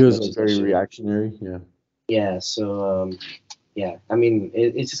He as was much like as they very should have. reactionary. Yeah. Yeah, so yeah, I mean,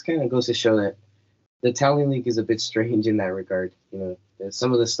 it just kind of goes to show that the Italian league is a bit strange in that regard.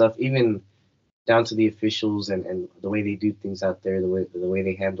 Some of the stuff, even down to the officials and the way they do things out there, the way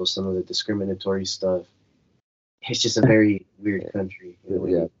they handle some of the discriminatory stuff. It's just a very weird country in the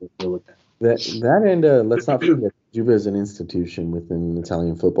way Yeah. they deal with that. That and let's not forget Juve is an institution within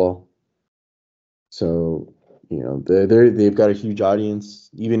Italian football. So they've got a huge audience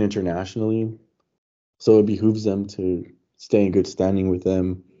even internationally. So it behooves them to stay in good standing with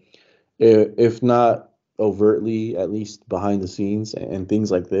them, if not overtly, at least behind the scenes and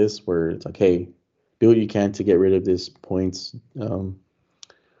things like this, where it's like, hey, do what you can to get rid of this points,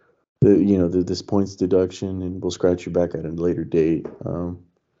 this points deduction, and we'll scratch you back at a later date.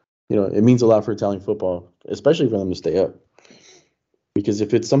 It means a lot for Italian football, especially for them to stay up. Because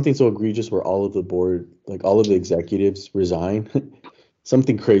if it's something so egregious where all of the board, like all of the executives resign,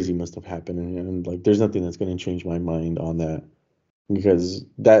 something crazy must have happened, and like there's nothing that's going to change my mind on that because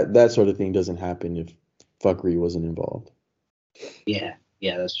that sort of thing doesn't happen if fuckery wasn't involved. Yeah,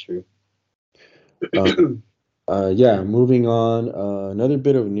 yeah, that's true. Um, yeah, moving on. Another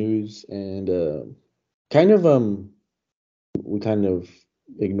bit of news, and kind of we kind of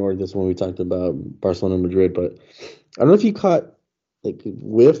ignored this when we talked about Barcelona Madrid, but I don't know if you caught like a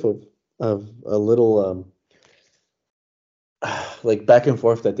whiff of a little like back and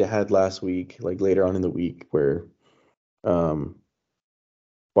forth that they had last week, like later on in the week, where um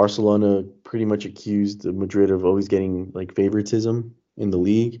Barcelona pretty much accused Madrid of always getting like favoritism in the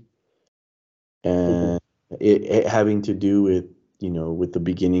league, Mhm. and it having to do with with the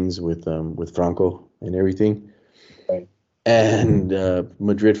beginnings with Franco and everything. Right. And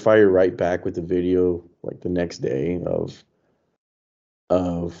Madrid fired right back with the video like the next day of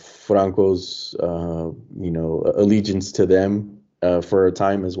Franco's allegiance to them for a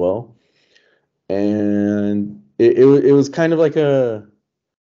time as well, and it was kind of like a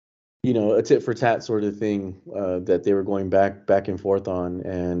tit for tat sort of thing that they were going back and forth on,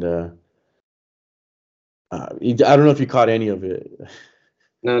 and I don't know if you caught any of it.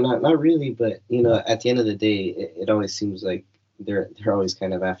 No, not really, but at the end of the day, it always seems like they're always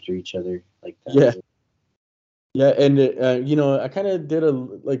kind of after each other like that. Yeah, yeah, and I kind of did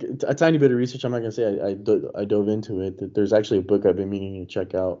a tiny bit of research. I'm not gonna say I dove into it. That there's actually a book I've been meaning to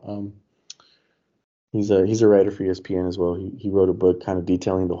check out. He's a writer for ESPN as well. He wrote a book kind of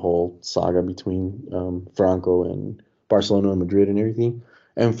detailing the whole saga between Franco and Barcelona and Madrid and everything.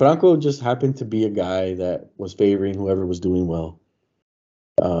 And Franco just happened to be a guy that was favoring whoever was doing well.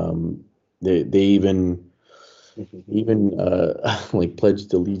 Um, they even like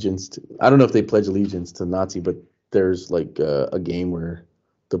pledged allegiance to. I don't know if they pledged allegiance to Nazi, but there's like a game where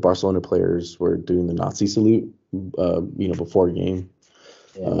the Barcelona players were doing the Nazi salute, before a game.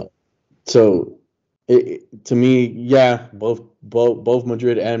 Yeah, Uh, so to me, yeah, both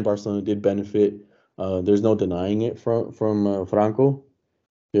Madrid and Barcelona did benefit. There's no denying it from Franco.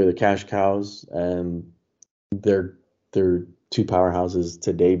 They're the cash cows, and they're they're two powerhouses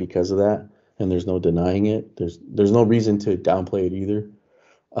today because of that. And there's no denying it. There's no reason to downplay it either.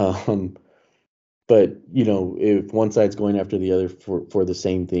 Um, But if one side's going after the other for the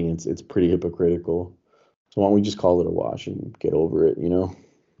same thing, it's pretty hypocritical. So why don't we just call it a wash and get over it?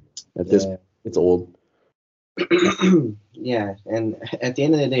 At this, Yeah. it's old. Yeah, and at the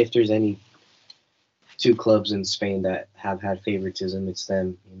end of the day, if there's any two clubs in Spain that have had favoritism, it's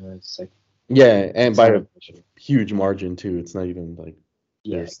them. It's like Yeah, and it's by not a a question. huge margin too. It's not even like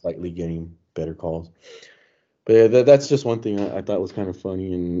they're Yeah, slightly getting better calls. But yeah, that's just one thing I thought was kind of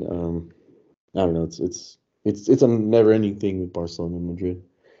funny, and I don't know. It's a never-ending thing with Barcelona and Madrid.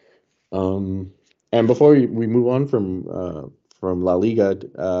 Um, and before we move on from La Liga,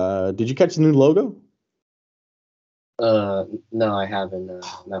 did you catch the new logo? no, I haven't.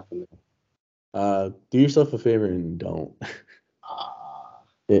 Not familiar. Do yourself a favor and don't. Ah,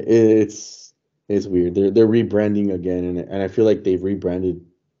 It's weird. They're rebranding again, and I feel like they've rebranded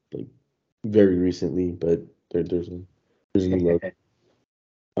like very recently, but there's a new logo. man,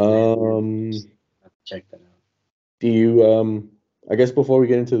 Um, I have to check that out. do you I guess before we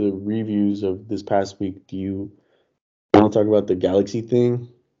get into the reviews of this past week, do you want to talk about the Galaxy thing?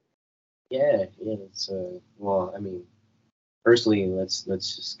 Yeah, yeah. It's well, I mean, personally, let's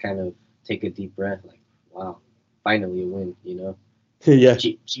just kind of take a deep breath. Like, wow, finally a win. Yeah,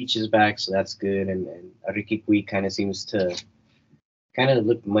 Cheech is back, so that's good, and Ricky Puig kind of seems to kind of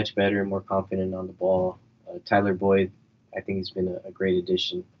look much better, more confident on the ball. Tyler Boyd, I think he's been a great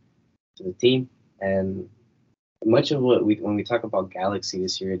addition to the team, and much of what we when we talk about Galaxy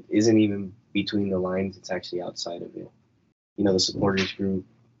this year, it isn't even between the lines; it's actually outside of it. The supporters group,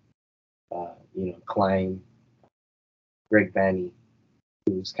 Klein, Greg Vanny,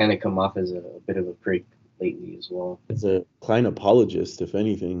 who's kind of come off as a bit of a prick lately as well. as a client apologist, if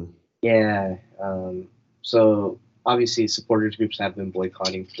anything. Yeah. So obviously, supporters groups have been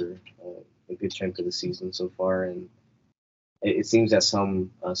boycotting for a good chunk of the season so far, and it seems that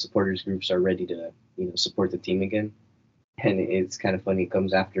some supporters groups are ready to support the team again. And it's kind of funny. It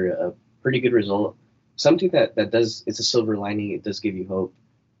comes after a pretty good result. Something that does it's a silver lining. It does give you hope.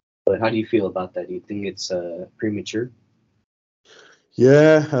 But how do you feel about that? Do you think it's premature?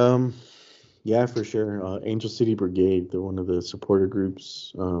 Yeah, yeah, for sure. Angel City Brigade, they're one of the supporter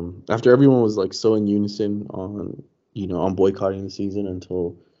groups. After everyone was like so in unison on boycotting the season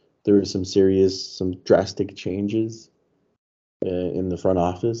until there were some drastic changes in the front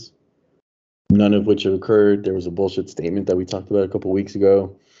office, none of which have occurred. There was a bullshit statement that we talked about a couple weeks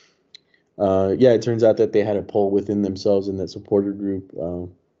ago. Yeah, it turns out that they had a poll within themselves in that supporter group.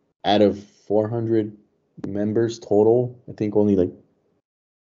 Out of 400 members total, I think only like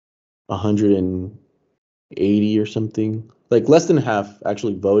 180 or something, like less than half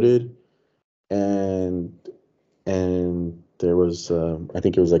actually voted, and there was I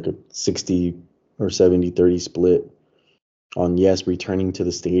think it was like a 60 or 70-30 split on yes returning to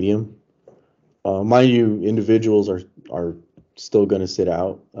the stadium. Mind you, individuals are still going to sit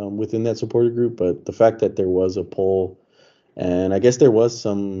out within that supporter group, but the fact that there was a poll, and I guess there was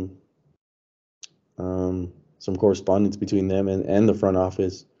some correspondence between them and the front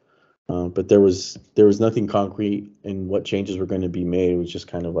office, but there was nothing concrete in what changes were going to be made. It was just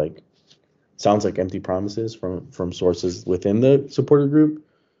kind of like sounds like empty promises from sources within the supporter group.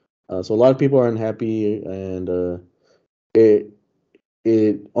 So a lot of people are unhappy, and it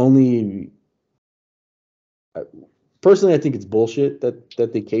it only personally I think it's bullshit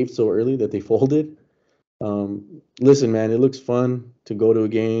that they caved so early, that they folded. Listen, man, it looks fun to go to a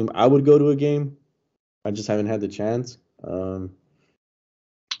game. I would go to a game. I just haven't had the chance.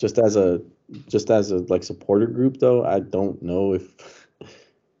 Just as a like supporter group though, I don't know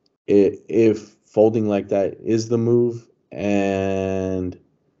if folding like that is the move, and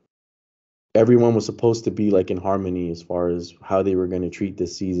everyone was supposed to be like in harmony as far as how they were going to treat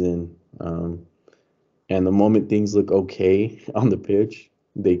this season. And the moment things look okay on the pitch,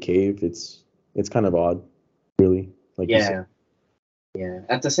 they cave. It's kind of odd, really, like you said. Yeah, yeah.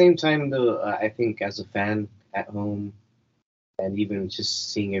 At the same time, though, I think as a fan at home, and even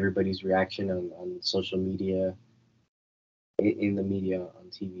just seeing everybody's reaction on social media, in the media, on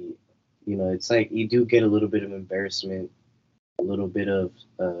TV, it's like you do get a little bit of embarrassment, a little bit of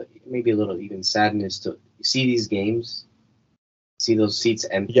maybe a little even sadness to see these games, see those seats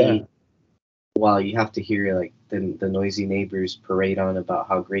Yeah, empty, while you have to hear like the noisy neighbors parade on about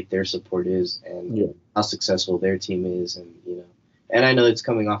how great their support is and yeah, how successful their team is, and I know it's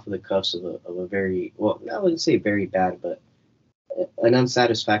coming off of the cuffs of a very well, I wouldn't say very bad, but an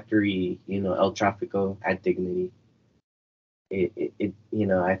unsatisfactory, El Tráfico at Dignity.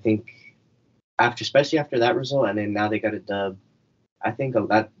 I think after, especially after that result, and then now they got a dub. I think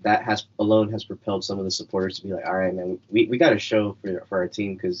that has alone has propelled some of the supporters to be like, all right, man, we got to show for our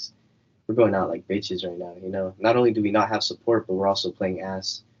team because we're going out like bitches right now. You know, not only do we not have support, but we're also playing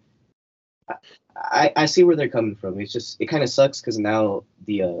ass. I see where they're coming from. It's just it kind of sucks because now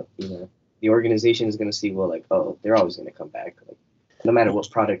the organization is gonna see, well, like, oh, they're always gonna come back, like, no matter what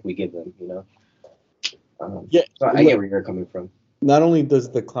product we give them, you know. Yeah, So I get look, where you're coming from. not only does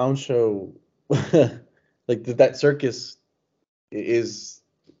the clown show, like that circus is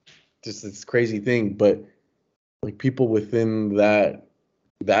just this crazy thing, but like people within that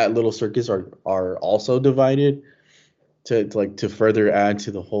little circus are also divided to further add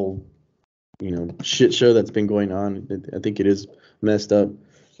to the whole shit show that's been going on. I think it is messed up.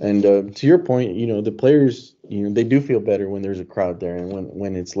 And to your point, the players, they do feel better when there's a crowd there, and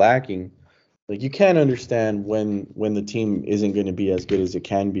when it's lacking, like you can't understand when the team isn't going to be as good as it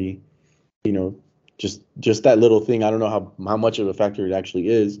can be. You know, just that little thing. I don't know how much of a factor it actually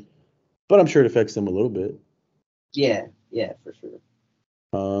is, but I'm sure it affects them a little bit. Yeah, yeah, for sure.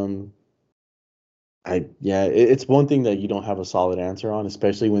 Um, yeah, it's one thing that you don't have a solid answer on,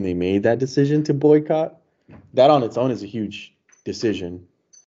 especially when they made that decision to boycott. That on its own is a huge decision.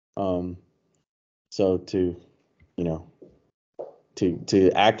 Um, so you know,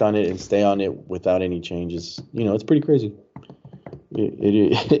 to act on it and stay on it without any changes, it's pretty crazy.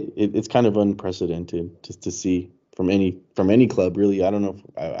 It's kind of unprecedented just to see from any club, really. I don't know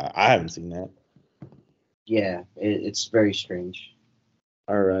if I haven't seen that. Yeah, it's very strange.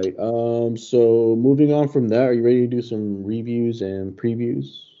 All right. So moving on from that, are you ready to do some reviews and previews?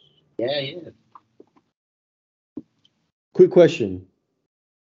 Yeah, yeah. Quick question: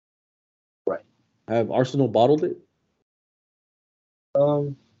 Right. have Arsenal bottled it?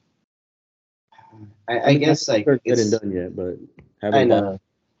 Um, I I mean, I know guess like it's said and it's done yet, but have I they bottled?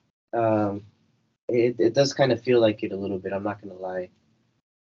 know. Um, it does kind of feel like it a little bit. I'm not gonna lie.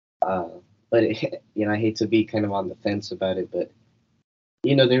 Uh, but I hate to be kind of on the fence about it, but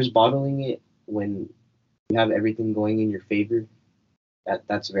there's bottling it when you have everything going in your favor.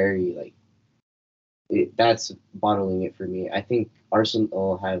 That's very like that's bottling it for me. I think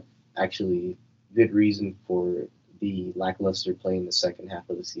Arsenal have actually good reason for the lackluster play in the second half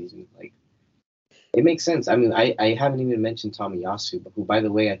of the season. Like it makes sense. I mean, I haven't even mentioned Tomiyasu, but who, by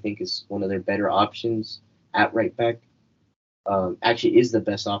the way, I think is one of their better options at right back. Actually, is the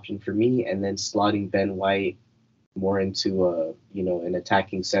best option for me, and then slotting Ben White more into an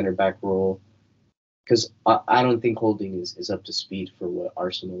attacking center back role because I don't think Holding is up to speed for what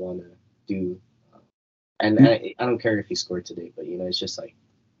Arsenal want to do. And I don't care if he scored today, but it's just like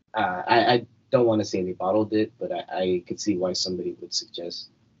I don't want to say they bottled it, but I could see why somebody would suggest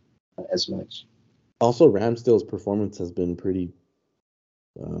as much. Also, Ramsdale's performance has been pretty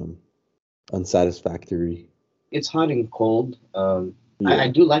um, unsatisfactory. It's hot and cold. I Yeah.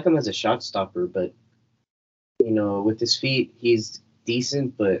 do like him as a shot stopper, but with his feet, he's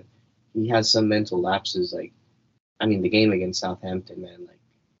decent, but he has some mental lapses. Like, I mean, the game against Southampton, man, like,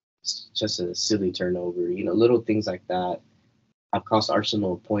 it's just a silly turnover. Little things like that have cost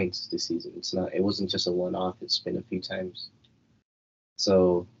Arsenal points this season. It wasn't just a one-off. It's been a few times.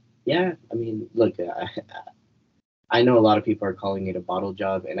 So, yeah, I mean, look, I know a lot of people are calling it a bottle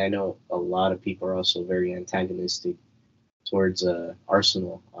job, and I know a lot of people are also very antagonistic towards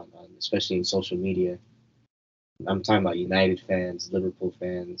Arsenal, especially in social media. I'm talking about United fans, Liverpool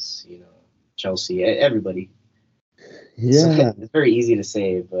fans, Chelsea, everybody. So Yeah. it's very easy to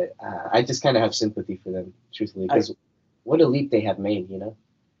say, but I just kind of have sympathy for them, truthfully, I because what a leap they have made.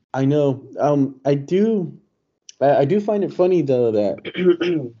 I know. I do find it funny though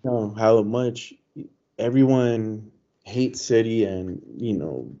that how much everyone hates City, and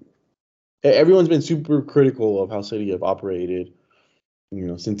everyone's been super critical of how City have operated,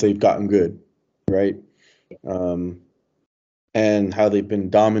 since they've gotten good, right? Um, and how they've been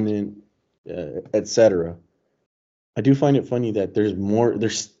dominant, etc. I do find it funny that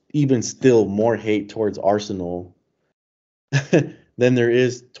there's even still more hate towards Arsenal than there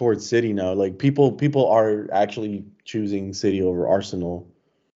is towards City now. Like people are actually choosing City over Arsenal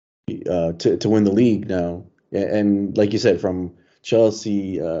to win the league now. And like you said, from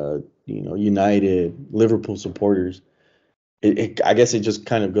Chelsea, United, Liverpool supporters, I guess it just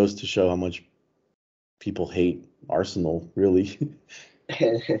kind of goes to show how much people hate Arsenal, really.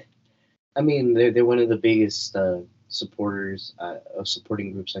 I mean, they're one of the biggest supporters of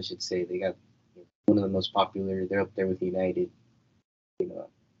supporting groups, I should say. They got one of the most popular. They're up there with United.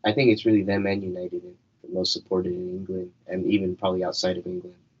 I think it's really them and United the most supported in England and even probably outside of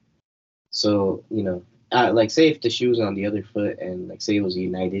England. So like say if the shoe was on the other foot and like say it was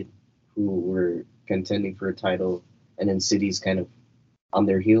United who were contending for a title and then City's kind of on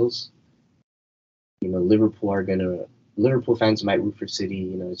their heels, Liverpool fans might root for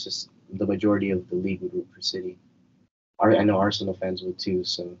City. It's just the majority of the league would root for City. I know Arsenal fans would too.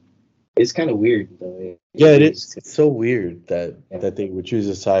 So it's kind of weird though. It Yeah, it is. is. It's so weird that Yeah. they would choose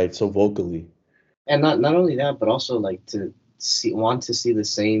a side so vocally. And not only that, but also like to want to see the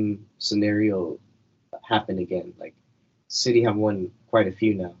same scenario happen again. Like City have won quite a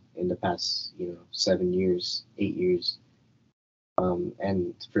few now in the past, 7 years, 8 years.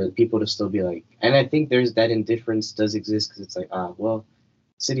 And for people to still be like, and I think there's that indifference does exist because it's like, well,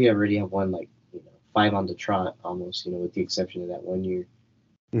 City already have won like, five on the trot almost, with the exception of that one year.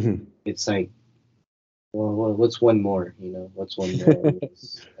 Hmm. It's like, well, what's one more? What's one more?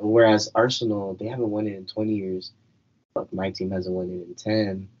 Whereas Arsenal, they haven't won it in 20 years. But my team hasn't won it in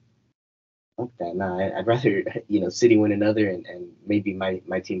 10. Fuck that. Nah, I'd rather, City win another and maybe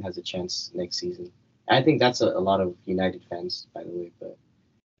my team has a chance next season. I think that's a lot of United fans, by the way, but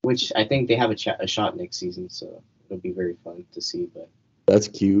which I think they have a shot next season, so it'll be very fun to see. But That's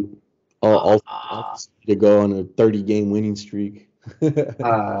cute. All ah, to go on a 30-game winning streak.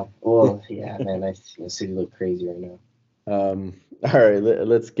 well, yeah, man, City look crazy right now. All right,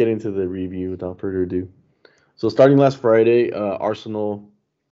 let's get into the review without further ado. So starting last Friday, Arsenal,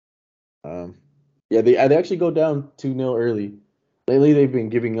 um, yeah, they actually go down 2-0 early. Lately, they've been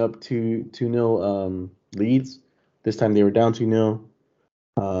giving up 2-0 leads. This time they were down 2-0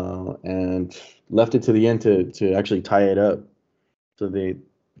 and left it to the end to actually tie it up. So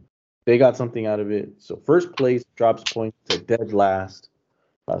they got something out of it. So first place drops points to dead last,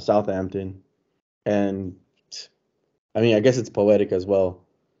 Southampton, and I mean I guess it's poetic as well.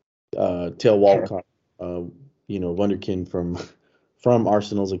 Tail Walcott, uh, wonderkin from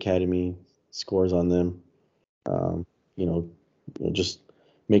Arsenal's academy, scores on them. Um, you know, just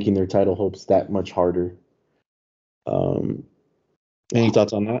making their title hopes that much harder. Um, any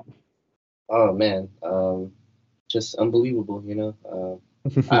thoughts on that? Oh man, just unbelievable.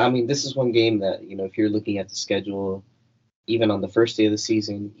 I mean, this is one game that if you're looking at the schedule, even on the first day of the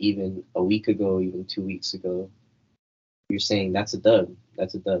season, even a week ago, even 2 weeks ago, you're saying that's a dub.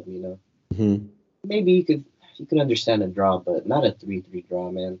 That's a dub. Hmm. Maybe you could understand a draw, but not a 3-3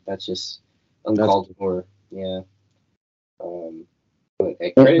 draw, man. That's just That's uncalled for. Yeah. Um, but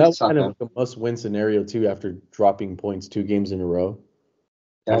that credit to was kind of Southampton. like a must-win scenario too after dropping points 2 games in a row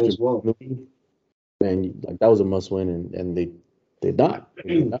That after as well. moving. And like that was a must-win, and they did not.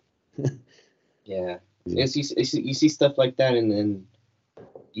 They did not. Yeah. You see stuff like that, and then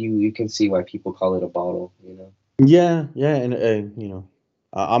you can see why people call it a bottle. Yeah, yeah, and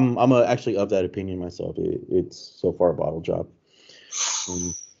I'm actually of that opinion myself. It's so far a bottle job.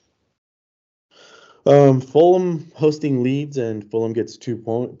 Um, Fulham hosting Leeds, and Fulham gets 2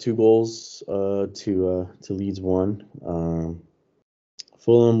 goals to Leeds one.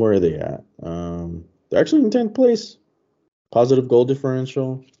 Fulham, where are they at? They're actually in 10th place. Positive goal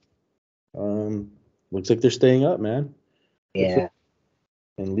differential. Um, looks like they're staying up, man. Good for Yeah.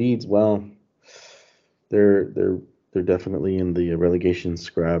 and Leeds. Well, they're they're definitely in the relegation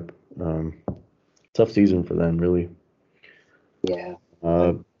scrap. Um, Tough season for them, really. Yeah. Uh,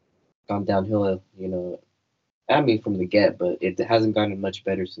 I've gone downhill. I mean, from the get, but it hasn't gotten much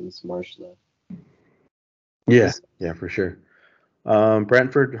better since Marsh left. yeah, yeah, for sure.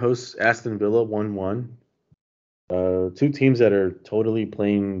 Brentford hosts Aston Villa 1-1. Two teams that are totally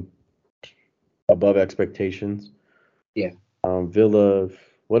playing above expectations. Yeah. Villa,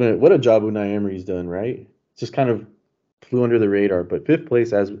 what a job Unai Emery's done, right? Just kind of flew under the radar, but fifth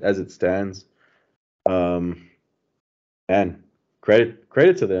place as it stands. Um, and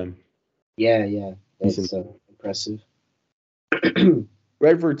credit to them. Yeah. Yeah. Decent. That's impressive.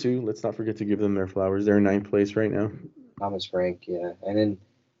 Redford too. Let's not forget to give them their flowers. They're in ninth place right now. Thomas Frank. Yeah. And then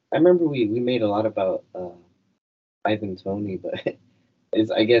I remember we made a lot about Ivan Tony, but it's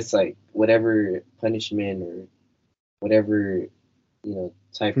I guess like whatever punishment or whatever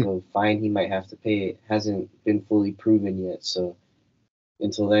type of fine he might have to pay it hasn't been fully proven yet. So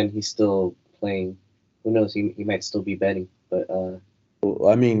until then, he's still playing. Who knows? He might still be betting. But Well,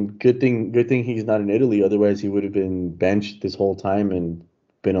 I mean, good thing he's not in Italy. Otherwise, he would have been benched this whole time and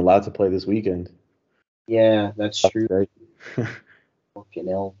been allowed to play this weekend. yeah, that's true. Right. Fucking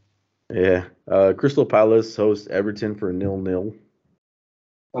hell. Yeah. Crystal Palace hosts Everton for 0-0.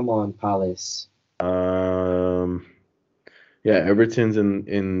 Come on, Palace. Um, yeah, Everton's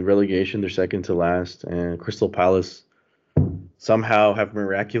in relegation. They're second to last, and Crystal Palace somehow have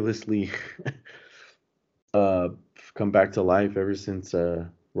miraculously uh come back to life ever since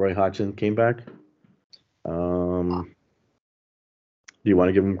Roy Hodgson came back. Um, do you want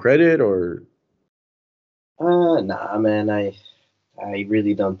to give him credit or? Nah, man. I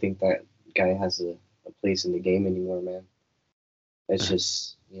really don't think that guy has a place in the game anymore, man. It's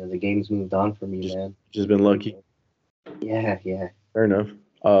just the game's moved on for me, just man. just been lucky. Yeah, yeah. Fair enough.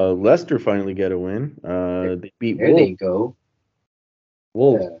 Leicester finally get a win. There, They beat there Wolves. they go.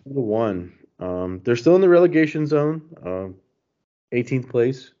 Wolves Yeah, 2-1. They're still in the relegation zone. 18th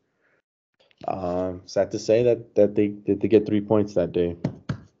place. Sad to say that they get 3 points that day.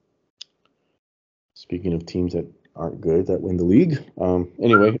 Speaking of teams that aren't good that win the league.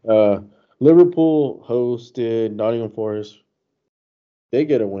 Anyway, Liverpool hosted Nottingham Forest. They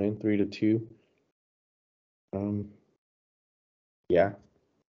get a win, 3-2. Um, yeah,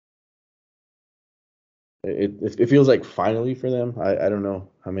 it feels like finally for them. I don't know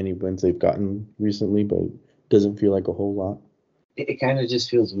how many wins they've gotten recently, but it doesn't feel like a whole lot. it kind of just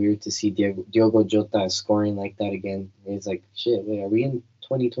feels weird to see Diogo Jota scoring like that again. It's like, shit, wait, are we in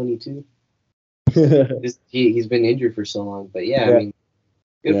 2022? Like, he's been injured for so long. But yeah, I Yeah, mean,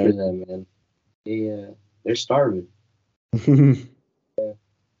 good yeah. for them, man. They're starving.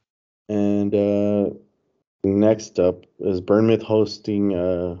 And next up is Bournemouth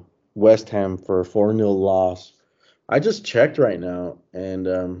hosting West Ham for a 4-0 loss. I just checked right now,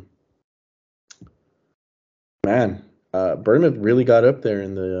 and man, Bournemouth really got up there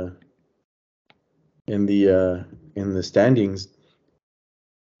in the in the standings.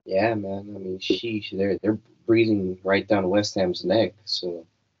 Yeah, man. I mean, sheesh, they're breathing right down West Ham's neck. So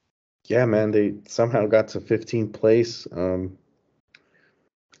Yeah, man, they somehow got to 15th place.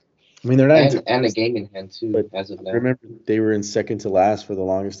 I mean, they're not in, and a game in hand too, but as of I now. remember they were in second to last for the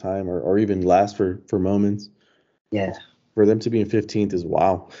longest time, or even last for moments. Yeah, For them to be in 15th is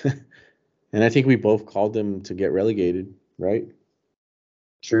wow. And I think we both called them to get relegated, right?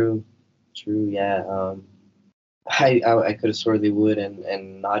 true, true. Yeah. I could have swore they would,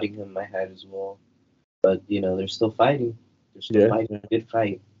 and Nottingham I had as well. But they're still fighting. They're still Yeah. fighting. Yeah. Good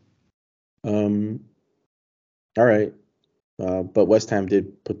fight. Um. All right. But West Ham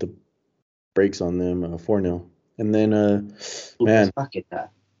did put the brakes on them, 4-0. And then, Putas man, paqueta.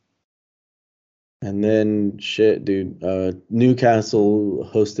 and then shit, dude. Newcastle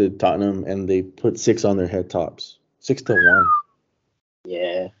hosted Tottenham, and they put 6 on their head tops, 6-1.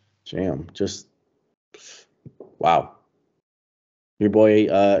 Yeah. Jam, just wow. Your boy,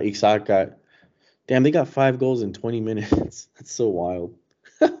 Isak got damn. They got 5 goals in 20 minutes. That's so wild.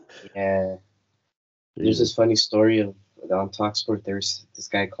 Yeah. There's Jesus. this funny story of on Talksport. There's this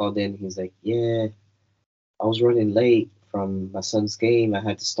guy called in. He's like, "Yeah, I was running late from my son's game. I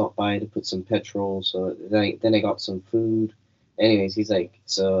had to stop by to put some petrol. So then I got some food. Anyways, he's like,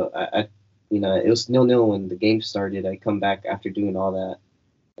 so it was 0-0 when the game started. I come back after doing all that,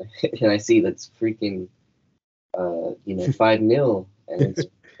 and I see that's freaking 5-0, and it's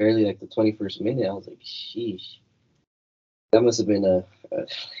barely like the 21st minute. I was like, sheesh, that must have been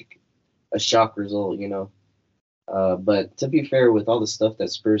like a shock result. But to be fair, with all the stuff that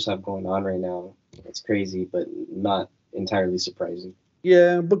Spurs have going on right now, it's crazy, but not entirely surprising.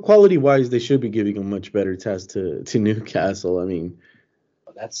 Yeah, but quality wise, they should be giving a much better test to Newcastle. I mean,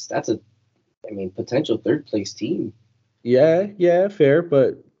 That's I mean, potential third place team. yeah, fair,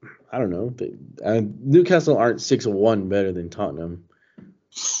 but I don't know. Newcastle aren't 6-1 better than Tottenham.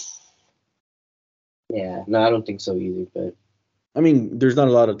 Yeah, no, I don't think so either. But I mean, there's not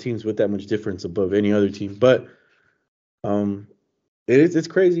a lot of teams with that much difference above any other team, but um, it's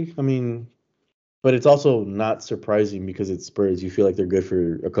crazy. I mean, but it's also not surprising because it's Spurs. You feel like they're good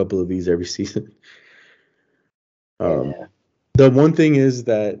for a couple of these every season. Um, yeah, the one thing is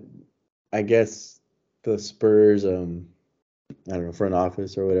that I guess the Spurs, I don't know, front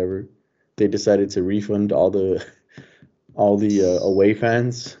office or whatever, they decided to refund all the away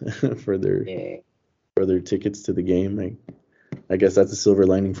fans for their yeah, for their tickets to the game. I guess that's a silver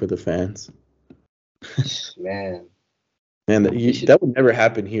lining for the fans. man, Man, they should. that would never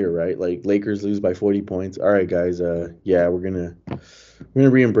happen here, right? Like Lakers lose by 40 points. All right, guys. Yeah, we're gonna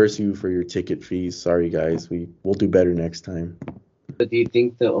reimburse you for your ticket fees. Sorry, guys. We'll do better next time. But do you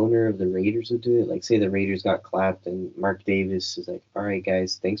think the owner of the Raiders would do it? Like, say the Raiders got clapped, and Mark Davis is like, "All right,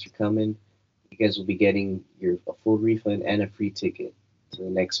 guys, thanks for coming. You guys will be getting a full refund and a free ticket to the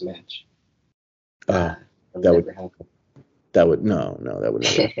next match." Oh, Nah, that would that would never happen. no, that would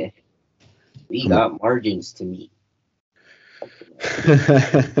never We come on. got margins to meet.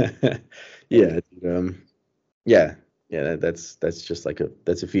 Yeah, dude, yeah, yeah. That's just like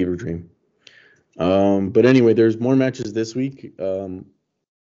that's a fever dream. But anyway, there's more matches this week.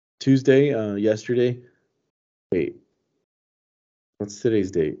 Tuesday, yesterday. Wait, what's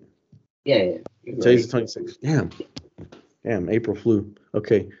today's date? Yeah, yeah, you're Today's right. the 26th. Damn, April flew.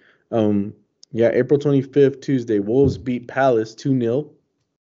 Okay. Um, yeah, April 25th, Tuesday. Wolves beat Palace 2-0.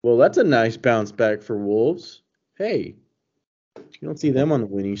 Well, that's a nice bounce back for Wolves. Hey, You don't see them on the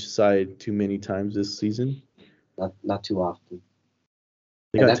winning side too many times this season. Not too often.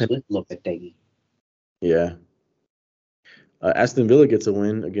 They And got that's 10. with Lopetegui. Yeah. Aston Villa gets a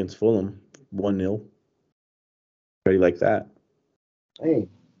win against Fulham, 1-0. Ready like that. Hey,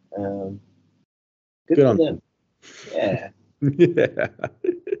 um, good Good for on them. Yeah, them. Yeah.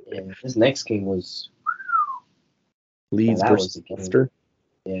 yeah. This next game was Leeds that was versus a game. Leicester.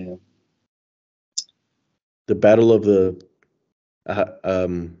 Yeah, The battle of the uh,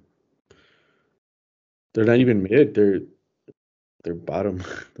 um they're not even mid. They're bottom.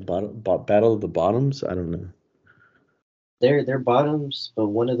 The battle of the bottoms. I don't know. they're bottoms, but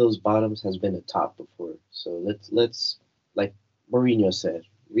one of those bottoms has been a top before. So let's like Mourinho said,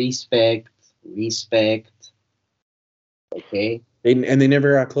 respect. Okay, And they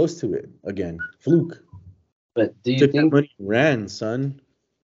never got close to it again. Fluke. but Took that money and ran, son.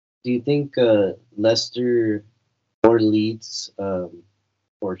 do you think Leicester or Leeds or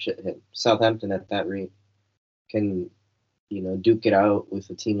Southampton at that rate can duke it out with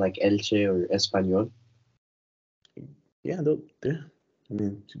a team like Elche or Espanyol? Yeah, yeah. I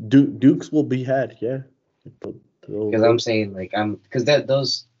mean, Dukes will be had. Yeah, they'll, Because they'll, I'm saying like I'm because that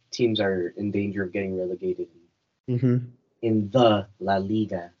those teams are in danger of getting relegated hmm in the La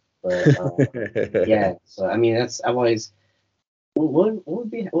Liga. But yeah, so I mean that's I've always what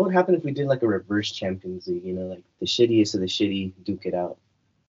would happen if we did like a reverse Champions League? Like the shittiest of the shitty duke it out.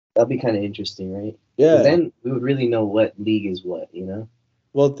 That'd be kind of interesting, right? Because Yeah. then we would really know what league is what.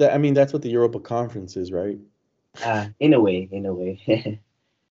 Well, I mean, that's what the Europa Conference is, right? In a way, in a way.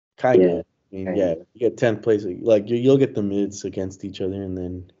 Kind Yeah, of. I mean, kind yeah, of. you get 10th place. Like you'll get the mids against each other, and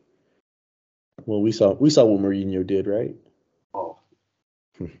then, well, we saw what Mourinho did, right? Oh,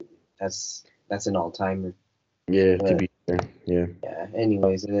 that's an all timer. Yeah, to But be fair. Yeah. yeah,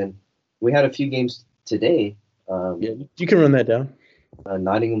 anyways, and then we had a few games today. Yeah, you can run that down.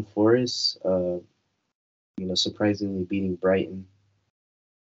 Nottingham Forest, surprisingly beating Brighton.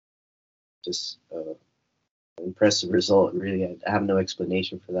 Just an impressive result. Really, I have no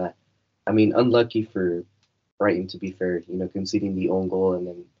explanation for that. I mean, unlucky for Brighton to be fair. Conceding the own goal and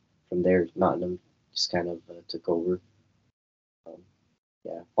then from there Nottingham just kind of took over. Um,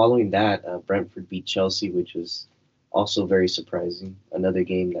 yeah. Following that, Brentford beat Chelsea, which was also very surprising. Another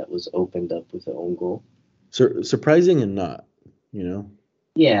game that was opened up with an own goal. Surprising and not, you know.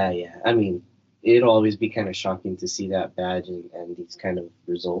 Yeah, yeah. I mean, it'll always be kind of shocking to see that badge and these kind of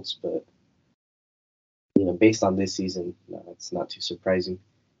results, but based on this season, no, it's not too surprising.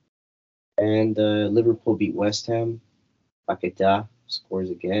 And Liverpool beat West Ham. Paqueta scores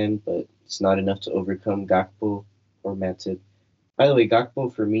again, but it's not enough to overcome Gakpo or Matip. By the way,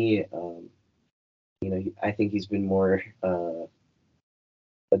 Gakpo for me, I think he's been more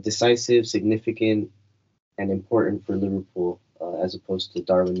decisive, significant, and important for Liverpool as opposed to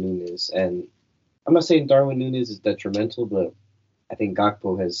Darwin Nunes. And I'm not saying Darwin Nunes is detrimental, but I think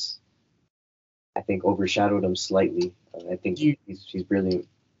Gakpo has, I think, overshadowed him slightly. I think Do you he's brilliant.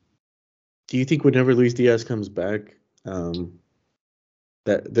 do you think whenever Luis Diaz comes back, um,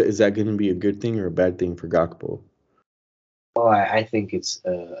 that is that going to be a good thing or a bad thing for Gakpo? Oh, I think it's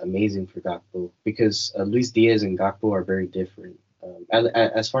amazing for Gakpo because Luis Diaz and Gakpo are very different.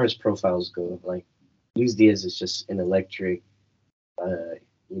 As far as profiles go, like Luis Diaz is just an electric, uh,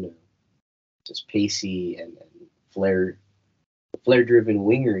 you know, just pacey and flair driven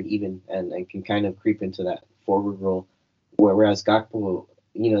winger even, and can kind of creep into that forward role. Whereas Gakpo,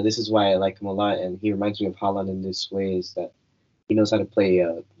 this is why I like him a lot, and he reminds me of Haaland in this way is that he knows how to play,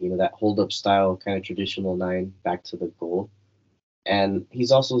 that hold up style kind of traditional nine back to the goal, and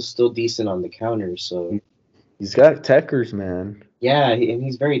he's also still decent on the counter. So He's got techers, man. yeah, and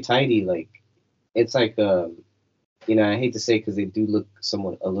he's very tidy. Like it's like I hate to say because they do look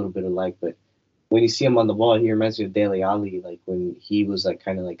somewhat a little bit alike, but when you see him on the ball, he reminds me of Dele Alli, like when he was like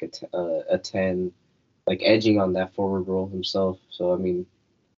kind of like a 10, like edging on that forward role himself. So I mean,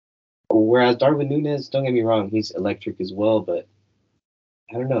 whereas Darwin Nunes, don't get me wrong, he's electric as well, but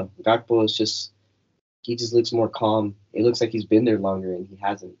I don't know. Gakpo is just he just looks more calm. It looks like he's been there longer and he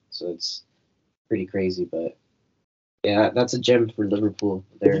hasn't. So it's pretty crazy, but yeah, that's a gem for Liverpool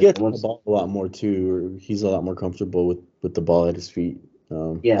But he there. gets And the once, ball a lot more too, or he's a lot more comfortable with the ball at his feet,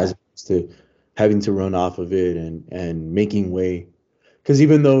 as yeah, opposed to having to run off of it and making way. Because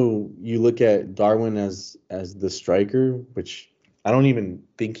even though you look at Darwin as the striker, which I don't even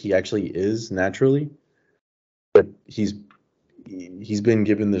think he actually is naturally, but he's been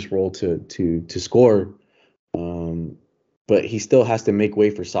given this role to score. Um, but he still has to make way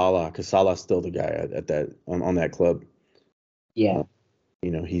for Salah because Salah's still the guy at that on that club. yeah,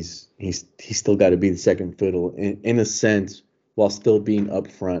 Uh, he's still got to be the second fiddle in a sense, while still being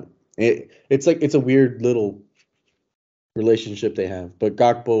upfront. It's a weird little relationship they have. But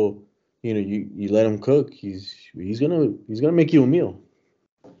Gakpo, you let him cook, he's gonna make you a meal.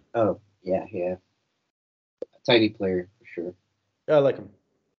 Oh yeah, yeah, tidy player for sure. Yeah, I like him.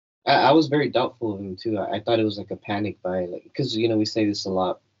 I was very doubtful of him too. I thought it was like a panic buy, like because we say this a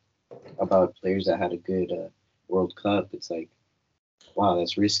lot about players that had a good World Cup. It's like, wow,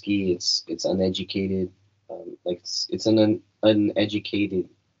 that's risky. It's uneducated. Like it's an uneducated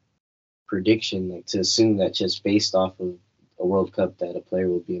prediction, like to assume that just based off of a World Cup that a player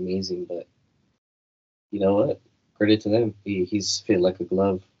will be amazing. But you know what? Credit to them. He's fit like a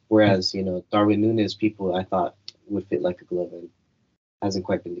glove. Whereas Darwin Nunes, people I thought would fit like a glove, and hasn't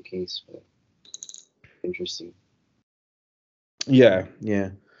quite been the case. But interesting. Yeah, yeah.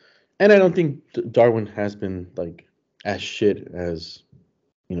 And I don't think Darwin has been like as shit as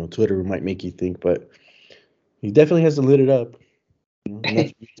Twitter might make you think, but he definitely has to lit it up. And that's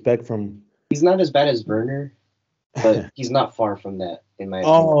what you expect from. He's not as bad as Werner, but he's not far from that, in my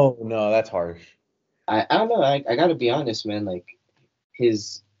opinion. Oh no, that's harsh. I don't know. I gotta be honest, man. Like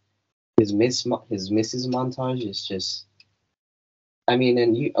his his misses montage is just. I mean,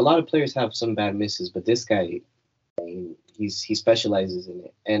 and a lot of players have some bad misses, but this guy, I mean, he specializes in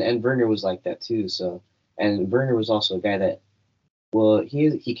it. And Werner was like that too. So, and Werner was also a guy that, well,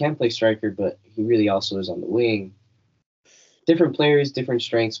 he can play striker, but he really also is on the wing. Different players, different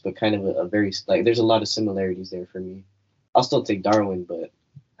strengths, but kind of a very like. There's a lot of similarities there for me. I'll still take Darwin, but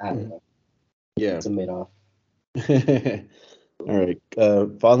I don't Mhm. know. Yeah. It's a mid off. All right.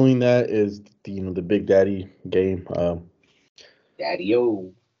 Following that is the Big Daddy game. Daddy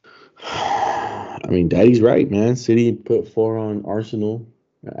O. I mean, Daddy's right, man. City put four on Arsenal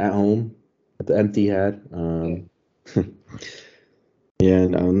at home at the empty hat. Yeah. Yeah,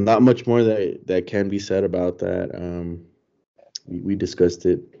 and, not much more that can be said about that. We discussed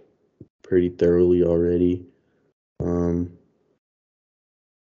it pretty thoroughly already. Um,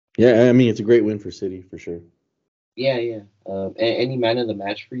 yeah, I mean, it's a great win for City for sure. Yeah, yeah. Any man of the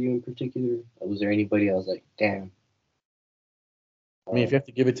match for you in particular? Was there anybody I was like, damn? I mean, Uh, if you have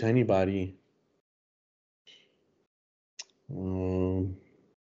to give it to anybody, um,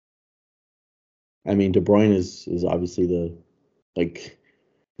 I mean, De Bruyne is obviously the like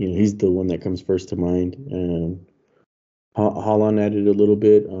he's the one that comes first to mind, and Haaland added a little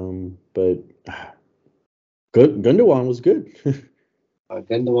bit, but Gundogan was good.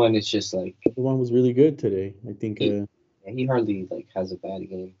 Gundogan is just like Gundogan was really good today. I think. he, yeah, he hardly like has a bad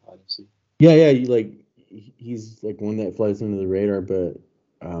game, honestly. Yeah, yeah. He's like one that flies under the radar, but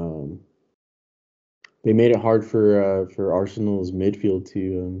um, they made it hard for Arsenal's midfield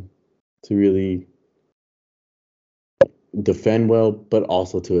to really defend well, but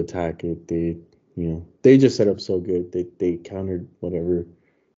also to attack it. They just set up so good. They countered whatever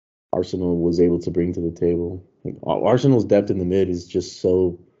Arsenal was able to bring to the table. Like, Arsenal's depth in the mid is just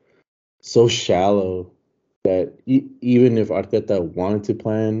so shallow that even if Arteta wanted to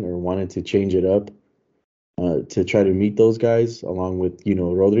plan or wanted to change it up to try to meet those guys along with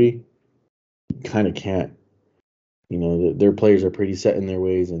Rodri, kind of can't. Their players are pretty set in their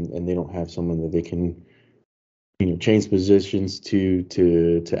ways, and they don't have someone that they can change positions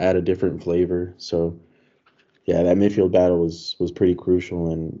to add a different flavor. So yeah, that midfield battle was pretty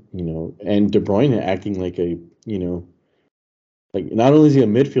crucial, and De Bruyne acting like you know like not only is he a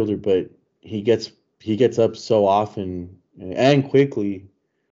midfielder, but he gets up so often and quickly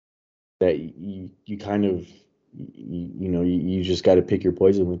that you kind of you just got to pick your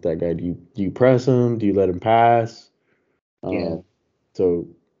poison with that guy. Do you press him? Do you let him pass? Yeah, So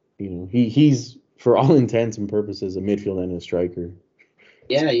he's for all intents and purposes a midfield and a striker.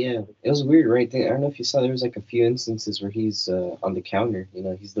 yeah, yeah. It was weird, right? There. I don't know if you saw. There was like a few instances where he's on the counter.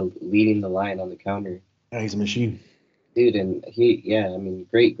 He's the leading the line on the counter, Yeah, he's a machine. dude. And yeah. I mean,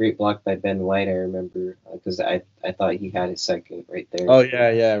 great block by Ben White. I remember because I thought he had his second right there. Oh yeah,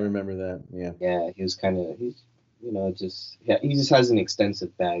 yeah, I remember that. Yeah. Yeah, he was kind of he's just yeah he just has an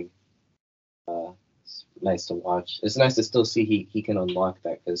extensive bag. It's nice to watch. It's nice to still see he can unlock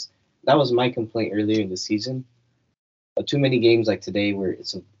that because that was my complaint earlier in the season. Too many games like today where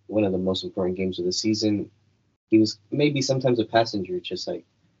it's one of the most important games of the season. He was maybe sometimes a passenger, just like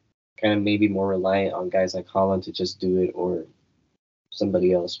kind of maybe more reliant on guys like Haaland to just do it or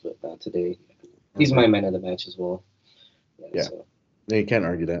somebody else, but not today. He's Uh-huh. my man of the match as well. Yeah, Yeah, so they can't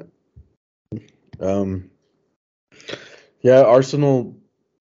argue that. Um, yeah, Arsenal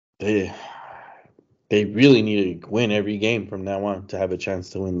they they really need to win every game from now on to have a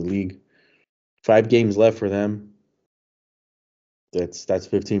chance to win the league. 5 games left for them. That's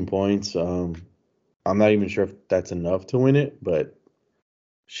 15 points. I'm not even sure if that's enough to win it, but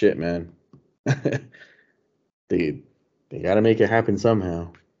shit, man. they they got to make it happen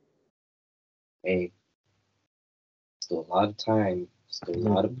somehow. Hey, still a lot of time, still a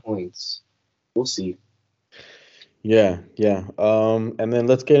lot of points. We'll see. Yeah, yeah. And then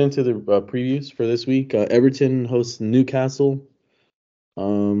let's get into the previews for this week. Everton hosts Newcastle.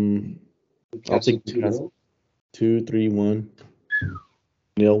 Um, I'll Newcastle take 2 Newcastle 0.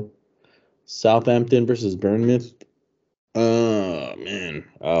 2-3-1-0. Southampton versus Bournemouth. Man.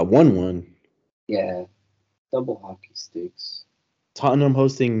 1-1. Yeah, double hockey sticks. Tottenham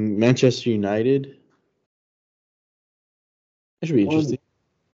hosting Manchester United. That should be One. interesting.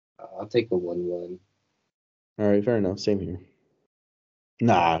 I'll take a 1-1. All right, fair enough. Same here.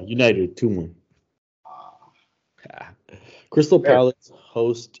 Nah, Uh, United 2-1. uh, Crystal fair. Palace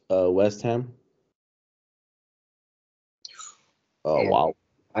host West Ham. Oh Damn, wow.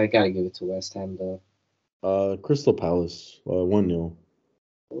 I gotta give it to West Ham though. Crystal Palace 1-0.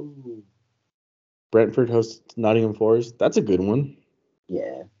 Ooh, Brentford hosts Nottingham Forest. That's a good one.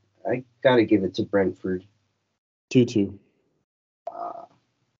 yeah, I gotta give it to Brentford. 2-2. Uh,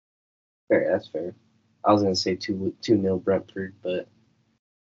 fair, that's fair. I was gonna say 2-0 Brentford, but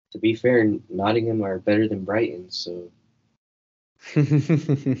to be fair, Nottingham are better than Brighton, so She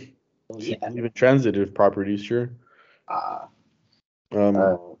yeah. didn't even transitive properties, sure. Uh, Um,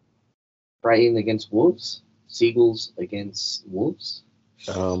 uh, Brighton against Wolves, Seagulls against Wolves.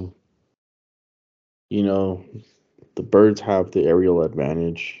 um, you know, the birds have the aerial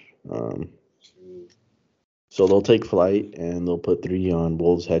advantage. Mm, So they'll take flight and they'll put three on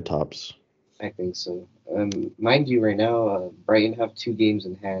Wolves head tops. I think so. Mind you, right now, Brighton have 2 games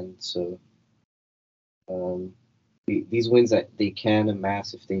in hand, so um, these wins that they can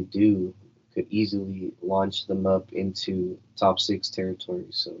amass, if they do, could easily launch them up into top six territory.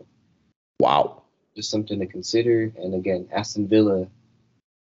 So Wow. just something to consider. And again, Aston Villa,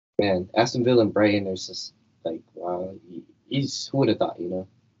 man, Aston Villa and Brighton are just like, wow, he's who would have thought, you know?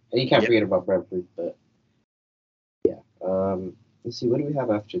 And you can't Yeah. forget about Brentford, but yeah. Let's see, what do we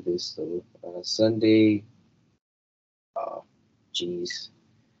have after this though? Sunday, oh, jeez,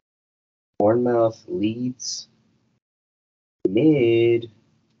 Bournemouth, Leeds, mid.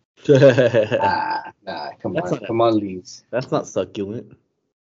 that's Nah, not come on, Leeds. that's not succulent.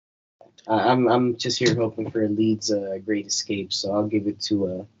 I'm just here hoping for a Leeds great escape, so I'll give it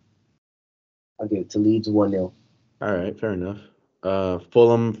to Leeds 1-0. All right, fair enough.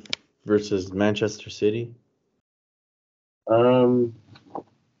 Fulham versus Manchester City. Um,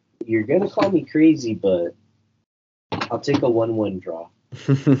 you're gonna call me crazy, but I'll take a 1-1 draw.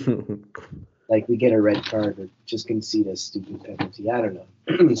 Like we get a red card or just concede a stupid penalty. I don't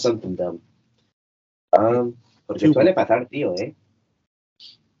know, something dumb. Porque 2-1 suele pasar, tío, eh?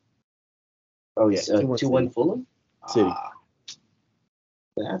 Oh, Yeah, it's 2-1 2-1 City. Fulham. City. Ah,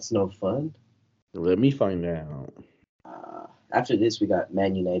 that's no fun. Let me find out. After this, we got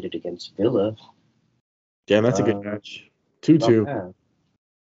Man United against Villa. Damn, that's a good Um, match. not 2-2. bad.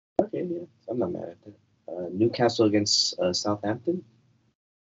 Okay, yeah, I'm not mad at that. Newcastle against Southampton.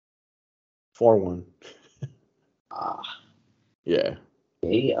 4-1. Ah, Yeah.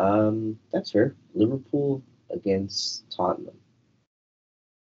 okay. That's fair. Liverpool against Tottenham.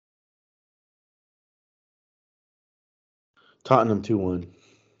 Tottenham 2-1.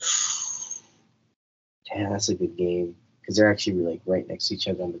 Damn, that's a good game because they're actually like right next to each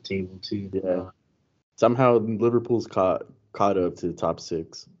other on the table too. Yeah. Somehow Liverpool's caught up to the top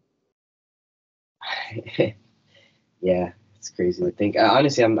six. Yeah, it's crazy to Like, think.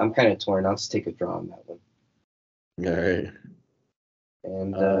 Honestly, I'm kind of torn. I'll just take a draw on that one. all right.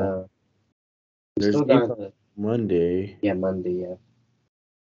 And Uh, we there's still games got on Monday. yeah Monday. Yeah,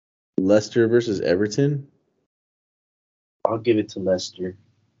 Leicester versus Everton. I'll give it to Leicester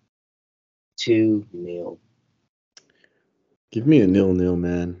 2-0. Give me a 0-0,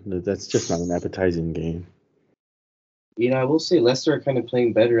 man. That's just not an appetizing game. You know, I will say Leicester are kind of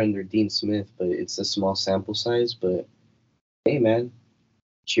playing better under Dean Smith, but it's a small sample size. But hey, man,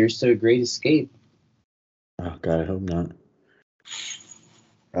 cheers to a great escape. Oh God, I hope not.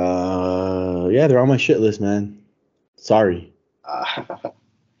 Yeah, they're on my shit list, man. Sorry. Uh,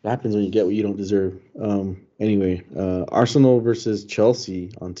 What happens when you get what you don't deserve? Anyway, Arsenal versus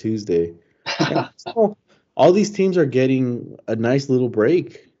Chelsea on Tuesday. Man, Arsenal, all these teams are getting a nice little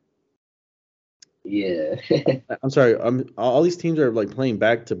break. yeah. I'm sorry. All these teams are like playing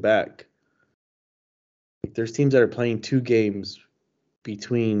back to back. Like, there's teams that are playing two games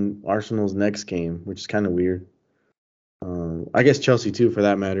between Arsenal's next game, which is kind of weird. I guess Chelsea too, for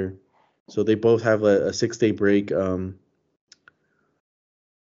that matter. So they both have a 6-day break.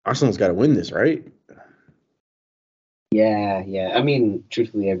 Arsenal's got to win this, right? Yeah, yeah. I mean,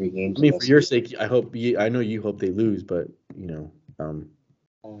 truthfully, every I game's a mean, for must your win. sake, I know you hope they lose, but You know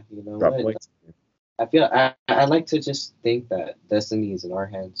drop what? points. I like to just think that destiny is in our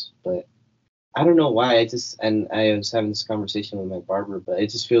hands, but I don't know why. And I was having this conversation with my barber, but it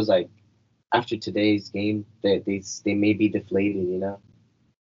just feels like after today's game that they may be deflated. You know,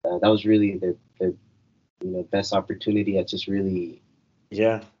 that was really their best opportunity at just really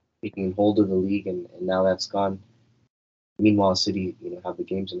Yeah. taking hold of the league, and now that's gone. Meanwhile, City, have the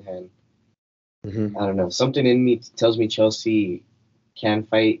games in hand. Hmm. I don't know. Something in me tells me Chelsea can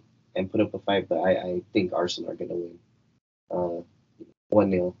fight and put up a fight, but I think Arsenal are gonna win. 1-0. I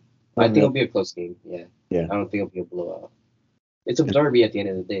One think it'll nil. be a close game. Yeah, Yeah. I don't think it'll be a blowout. It's a derby at the end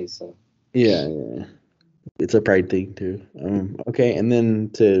of the day, so Yeah, yeah. It's a pride thing too. Okay, and then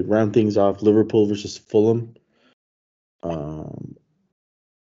to round things off, Liverpool versus Fulham. Um,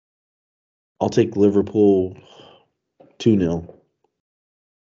 I'll take Liverpool 2-0.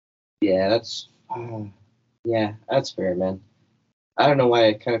 yeah, that's fair, man. I don't know why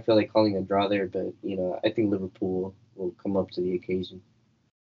I kind of feel like calling a draw there, but I think Liverpool will come up to the occasion.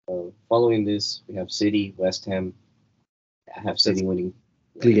 Following this, we have City, West Ham. I have That's City winning.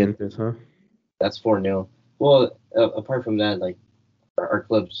 Yeah, Clientes, huh? that's 4-0. Well, apart from that, like our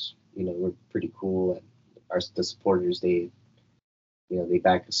clubs, we're pretty cool, and the supporters they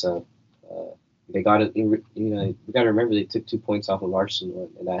back us up. Uh, they got it. We got to remember they took 2 points off of Arsenal,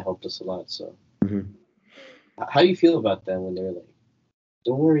 and that helped us a lot. So, Hmm. how do you feel about that when they're like,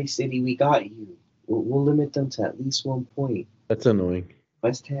 "Don't worry, City, we got you. We'll limit them to at least 1 point." That's annoying.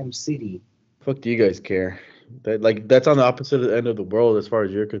 West Ham City. Fuck do you guys care? That's on the opposite end of the world as far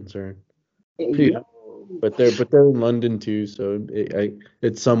as you're concerned. Hey Yeah. yo. But they're in London too, so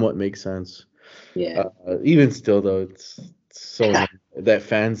it somewhat makes sense. Yeah. Even still though, it's so annoying that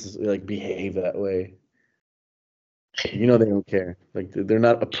fans like behave that way. You know they don't care. Like they're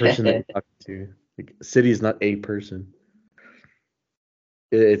not a person that you're talking to. Like City is not a person.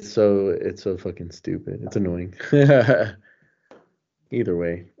 It's so fucking stupid. It's annoying. Either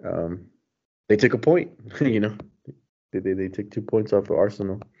way, they took a point. You know, they took 2 points off of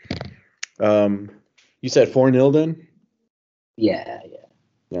Arsenal. Um, you said 4-0 then? Yeah, yeah.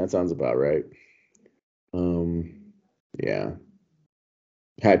 Yeah, that sounds about right. Um, yeah,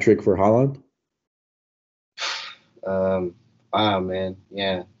 hat trick for Haaland. Um. Wow, man.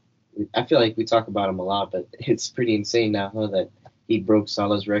 Yeah. I feel like we talk about him a lot, but it's pretty insane now, huh? That he broke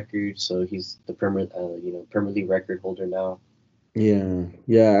Salah's record, so he's the Premier League record holder now. Yeah,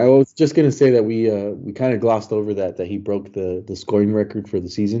 yeah. I was just gonna say that we kind of glossed over that he broke the scoring record for the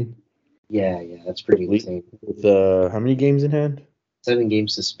season. Yeah, yeah, that's For pretty the league insane. with how many games in hand? 7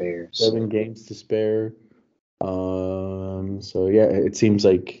 games to spare, 7 games to spare. So yeah, it seems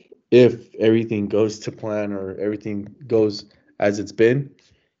like if everything goes to plan or everything goes as it's been,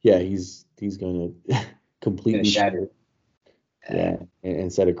 yeah, he's gonna gonna completely shatter. yeah,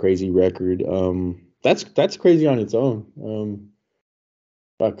 and set a crazy record. That's crazy on its own.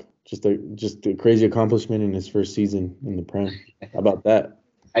 Fuck, just a crazy accomplishment in his first season in the Prem. How about that?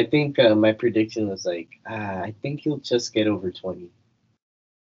 I think my prediction was like, I think he'll just get over 20,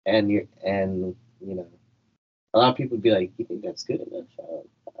 and a lot of people would be like, you think that's good enough?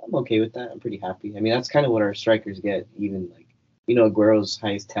 I'm okay with that. I'm pretty happy. I mean, that's kind of what our strikers get. Even like, Aguero's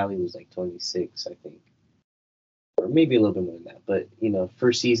highest tally was like 26, I think, or maybe a little bit more than that. But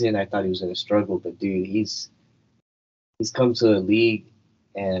first season, I thought he was gonna struggle, but dude, he's come to a league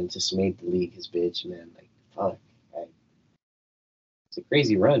and just made the league his bitch, man. Like, fuck. It's a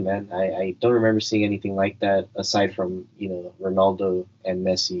crazy run, man. I don't remember seeing anything like that aside from Ronaldo and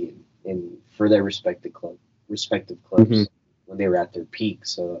Messi in for their respective Hmm. clubs when they were at their peak.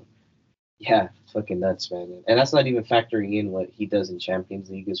 So yeah, it's fucking nuts, man. And that's not even factoring in what he does in Champions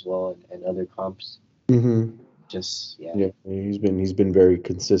League as well and other comps. Hmm. Just yeah, Yeah, he's been very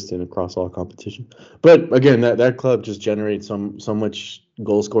consistent across all competition. But again, that club just generates so much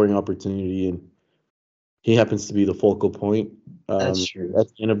goal scoring opportunity, and he happens to be the focal point that's true. at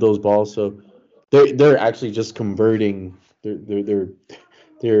the end of those balls. So they're actually just converting.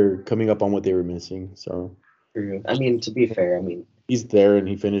 They're coming up on what they were missing. So True. I mean, to be fair, I mean, he's there and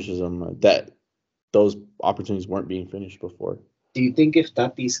he finishes them. That those opportunities weren't being finished before. do you think if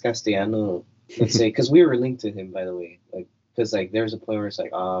Tatis Castellano, let's say, because we were linked to him, by the way, like, because like there's a point where it's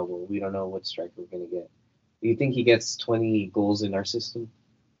like, well, we don't know what striker we're gonna get. Do you think he gets 20 goals in our system?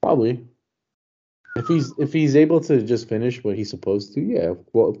 Probably if he's able to just finish what he's supposed to, yeah.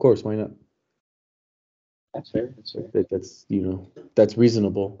 Well, of course, why not? That's fair. That's fair. That's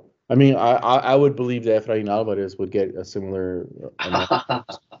reasonable. I mean, I would believe that Efrain Alvarez would get a similar amount.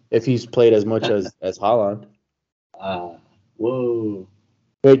 if he's played as much as Haaland. Whoa.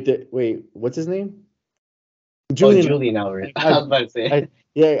 Wait, what's his name? Oh, Julian. Julian Alvarez. I was about to say.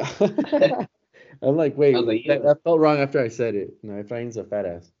 Yeah. I'm like, I was wait, like, that felt wrong after I said it. No, Efrain's a fat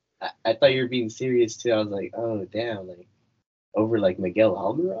ass. I thought you were being serious too. I was like, oh damn, like over like Miguel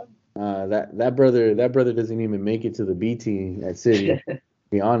Almiron. That brother doesn't even make it to the B team at City. To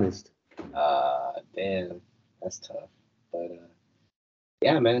be honest. Damn, that's tough. But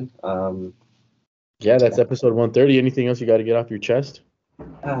yeah, man. Yeah, that's episode 130. Anything else you got to get off your chest?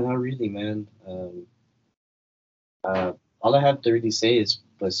 Not really, man. All I have to really say is,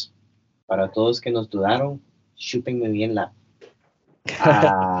 pues, para todos que nos dudaron, chúpenme bien la.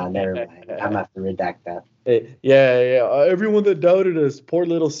 Never mind. I'm gonna have to redact that. Hey, yeah. Everyone that doubted us, poor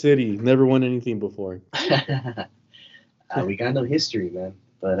little city, never won anything before. We got no history, man.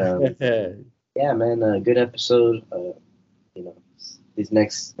 But yeah, man, good episode. You know, these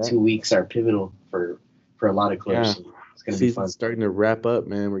next 2 weeks are pivotal for a lot of clubs. Yeah. So it's gonna be Season's fun. starting to wrap up,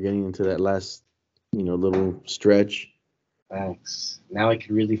 man. We're getting into that last, little stretch. Thanks. Now I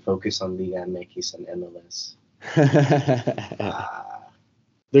can really focus on Liga MX and MLS.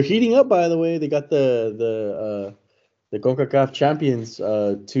 They're heating up, by the way. They got the CONCACAF champions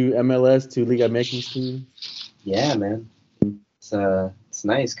to MLS to Liga MX team. Yeah, man. It's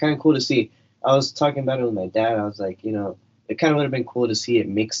nice. Kind of cool to see. I was talking about it with my dad. I was like, it kind of would have been cool to see it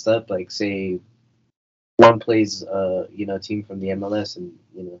mixed up. Like, say, one plays, team from the MLS and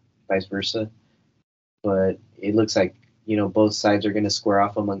vice versa. But it looks like both sides are going to square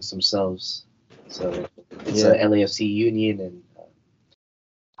off amongst themselves. So it's a LAFC Union and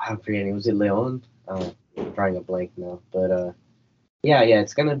I'm forgetting. Was it Leon? I'm drawing a blank now. But yeah,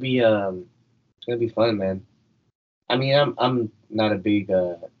 it's gonna be fun, man. I mean, I'm not a big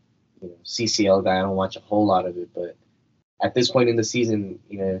CCL guy. I don't watch a whole lot of it, but at this point in the season,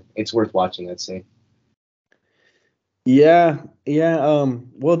 it's worth watching. I'd say. Yeah.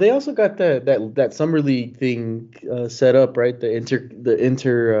 Well, they also got that summer league thing set up, right? The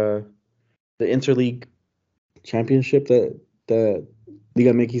interleague championship that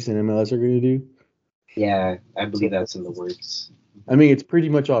Liga MX and MLS are going to do. Yeah, I believe that's in the works. I mean, it's pretty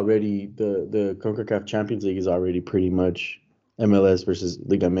much already the CONCACAF Champions League is already pretty much MLS versus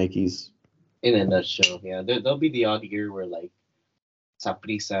Liga MX. In a nutshell, yeah, there'll be the odd year where like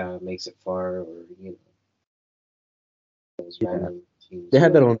Saprissa makes it far, or those random teams. They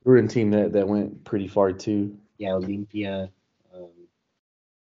had that on Bruin team that went pretty far too. Yeah, Olympia.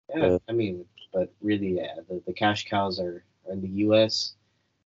 Yeah, I mean, but really, yeah, the cash cows are in the U.S.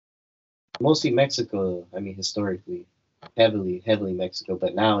 Mostly Mexico. I mean, historically, heavily Mexico,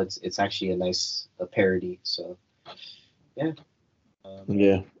 but now it's actually a parody. So, yeah.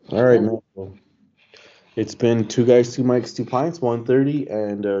 Yeah. All right, man. Well, it's been two guys, two mics, two pints, 130,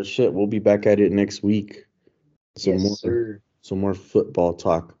 and shit, we'll be back at it next week. Sir. Some more football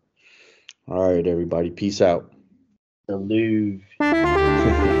talk. All right, everybody. Peace out. The Louvre.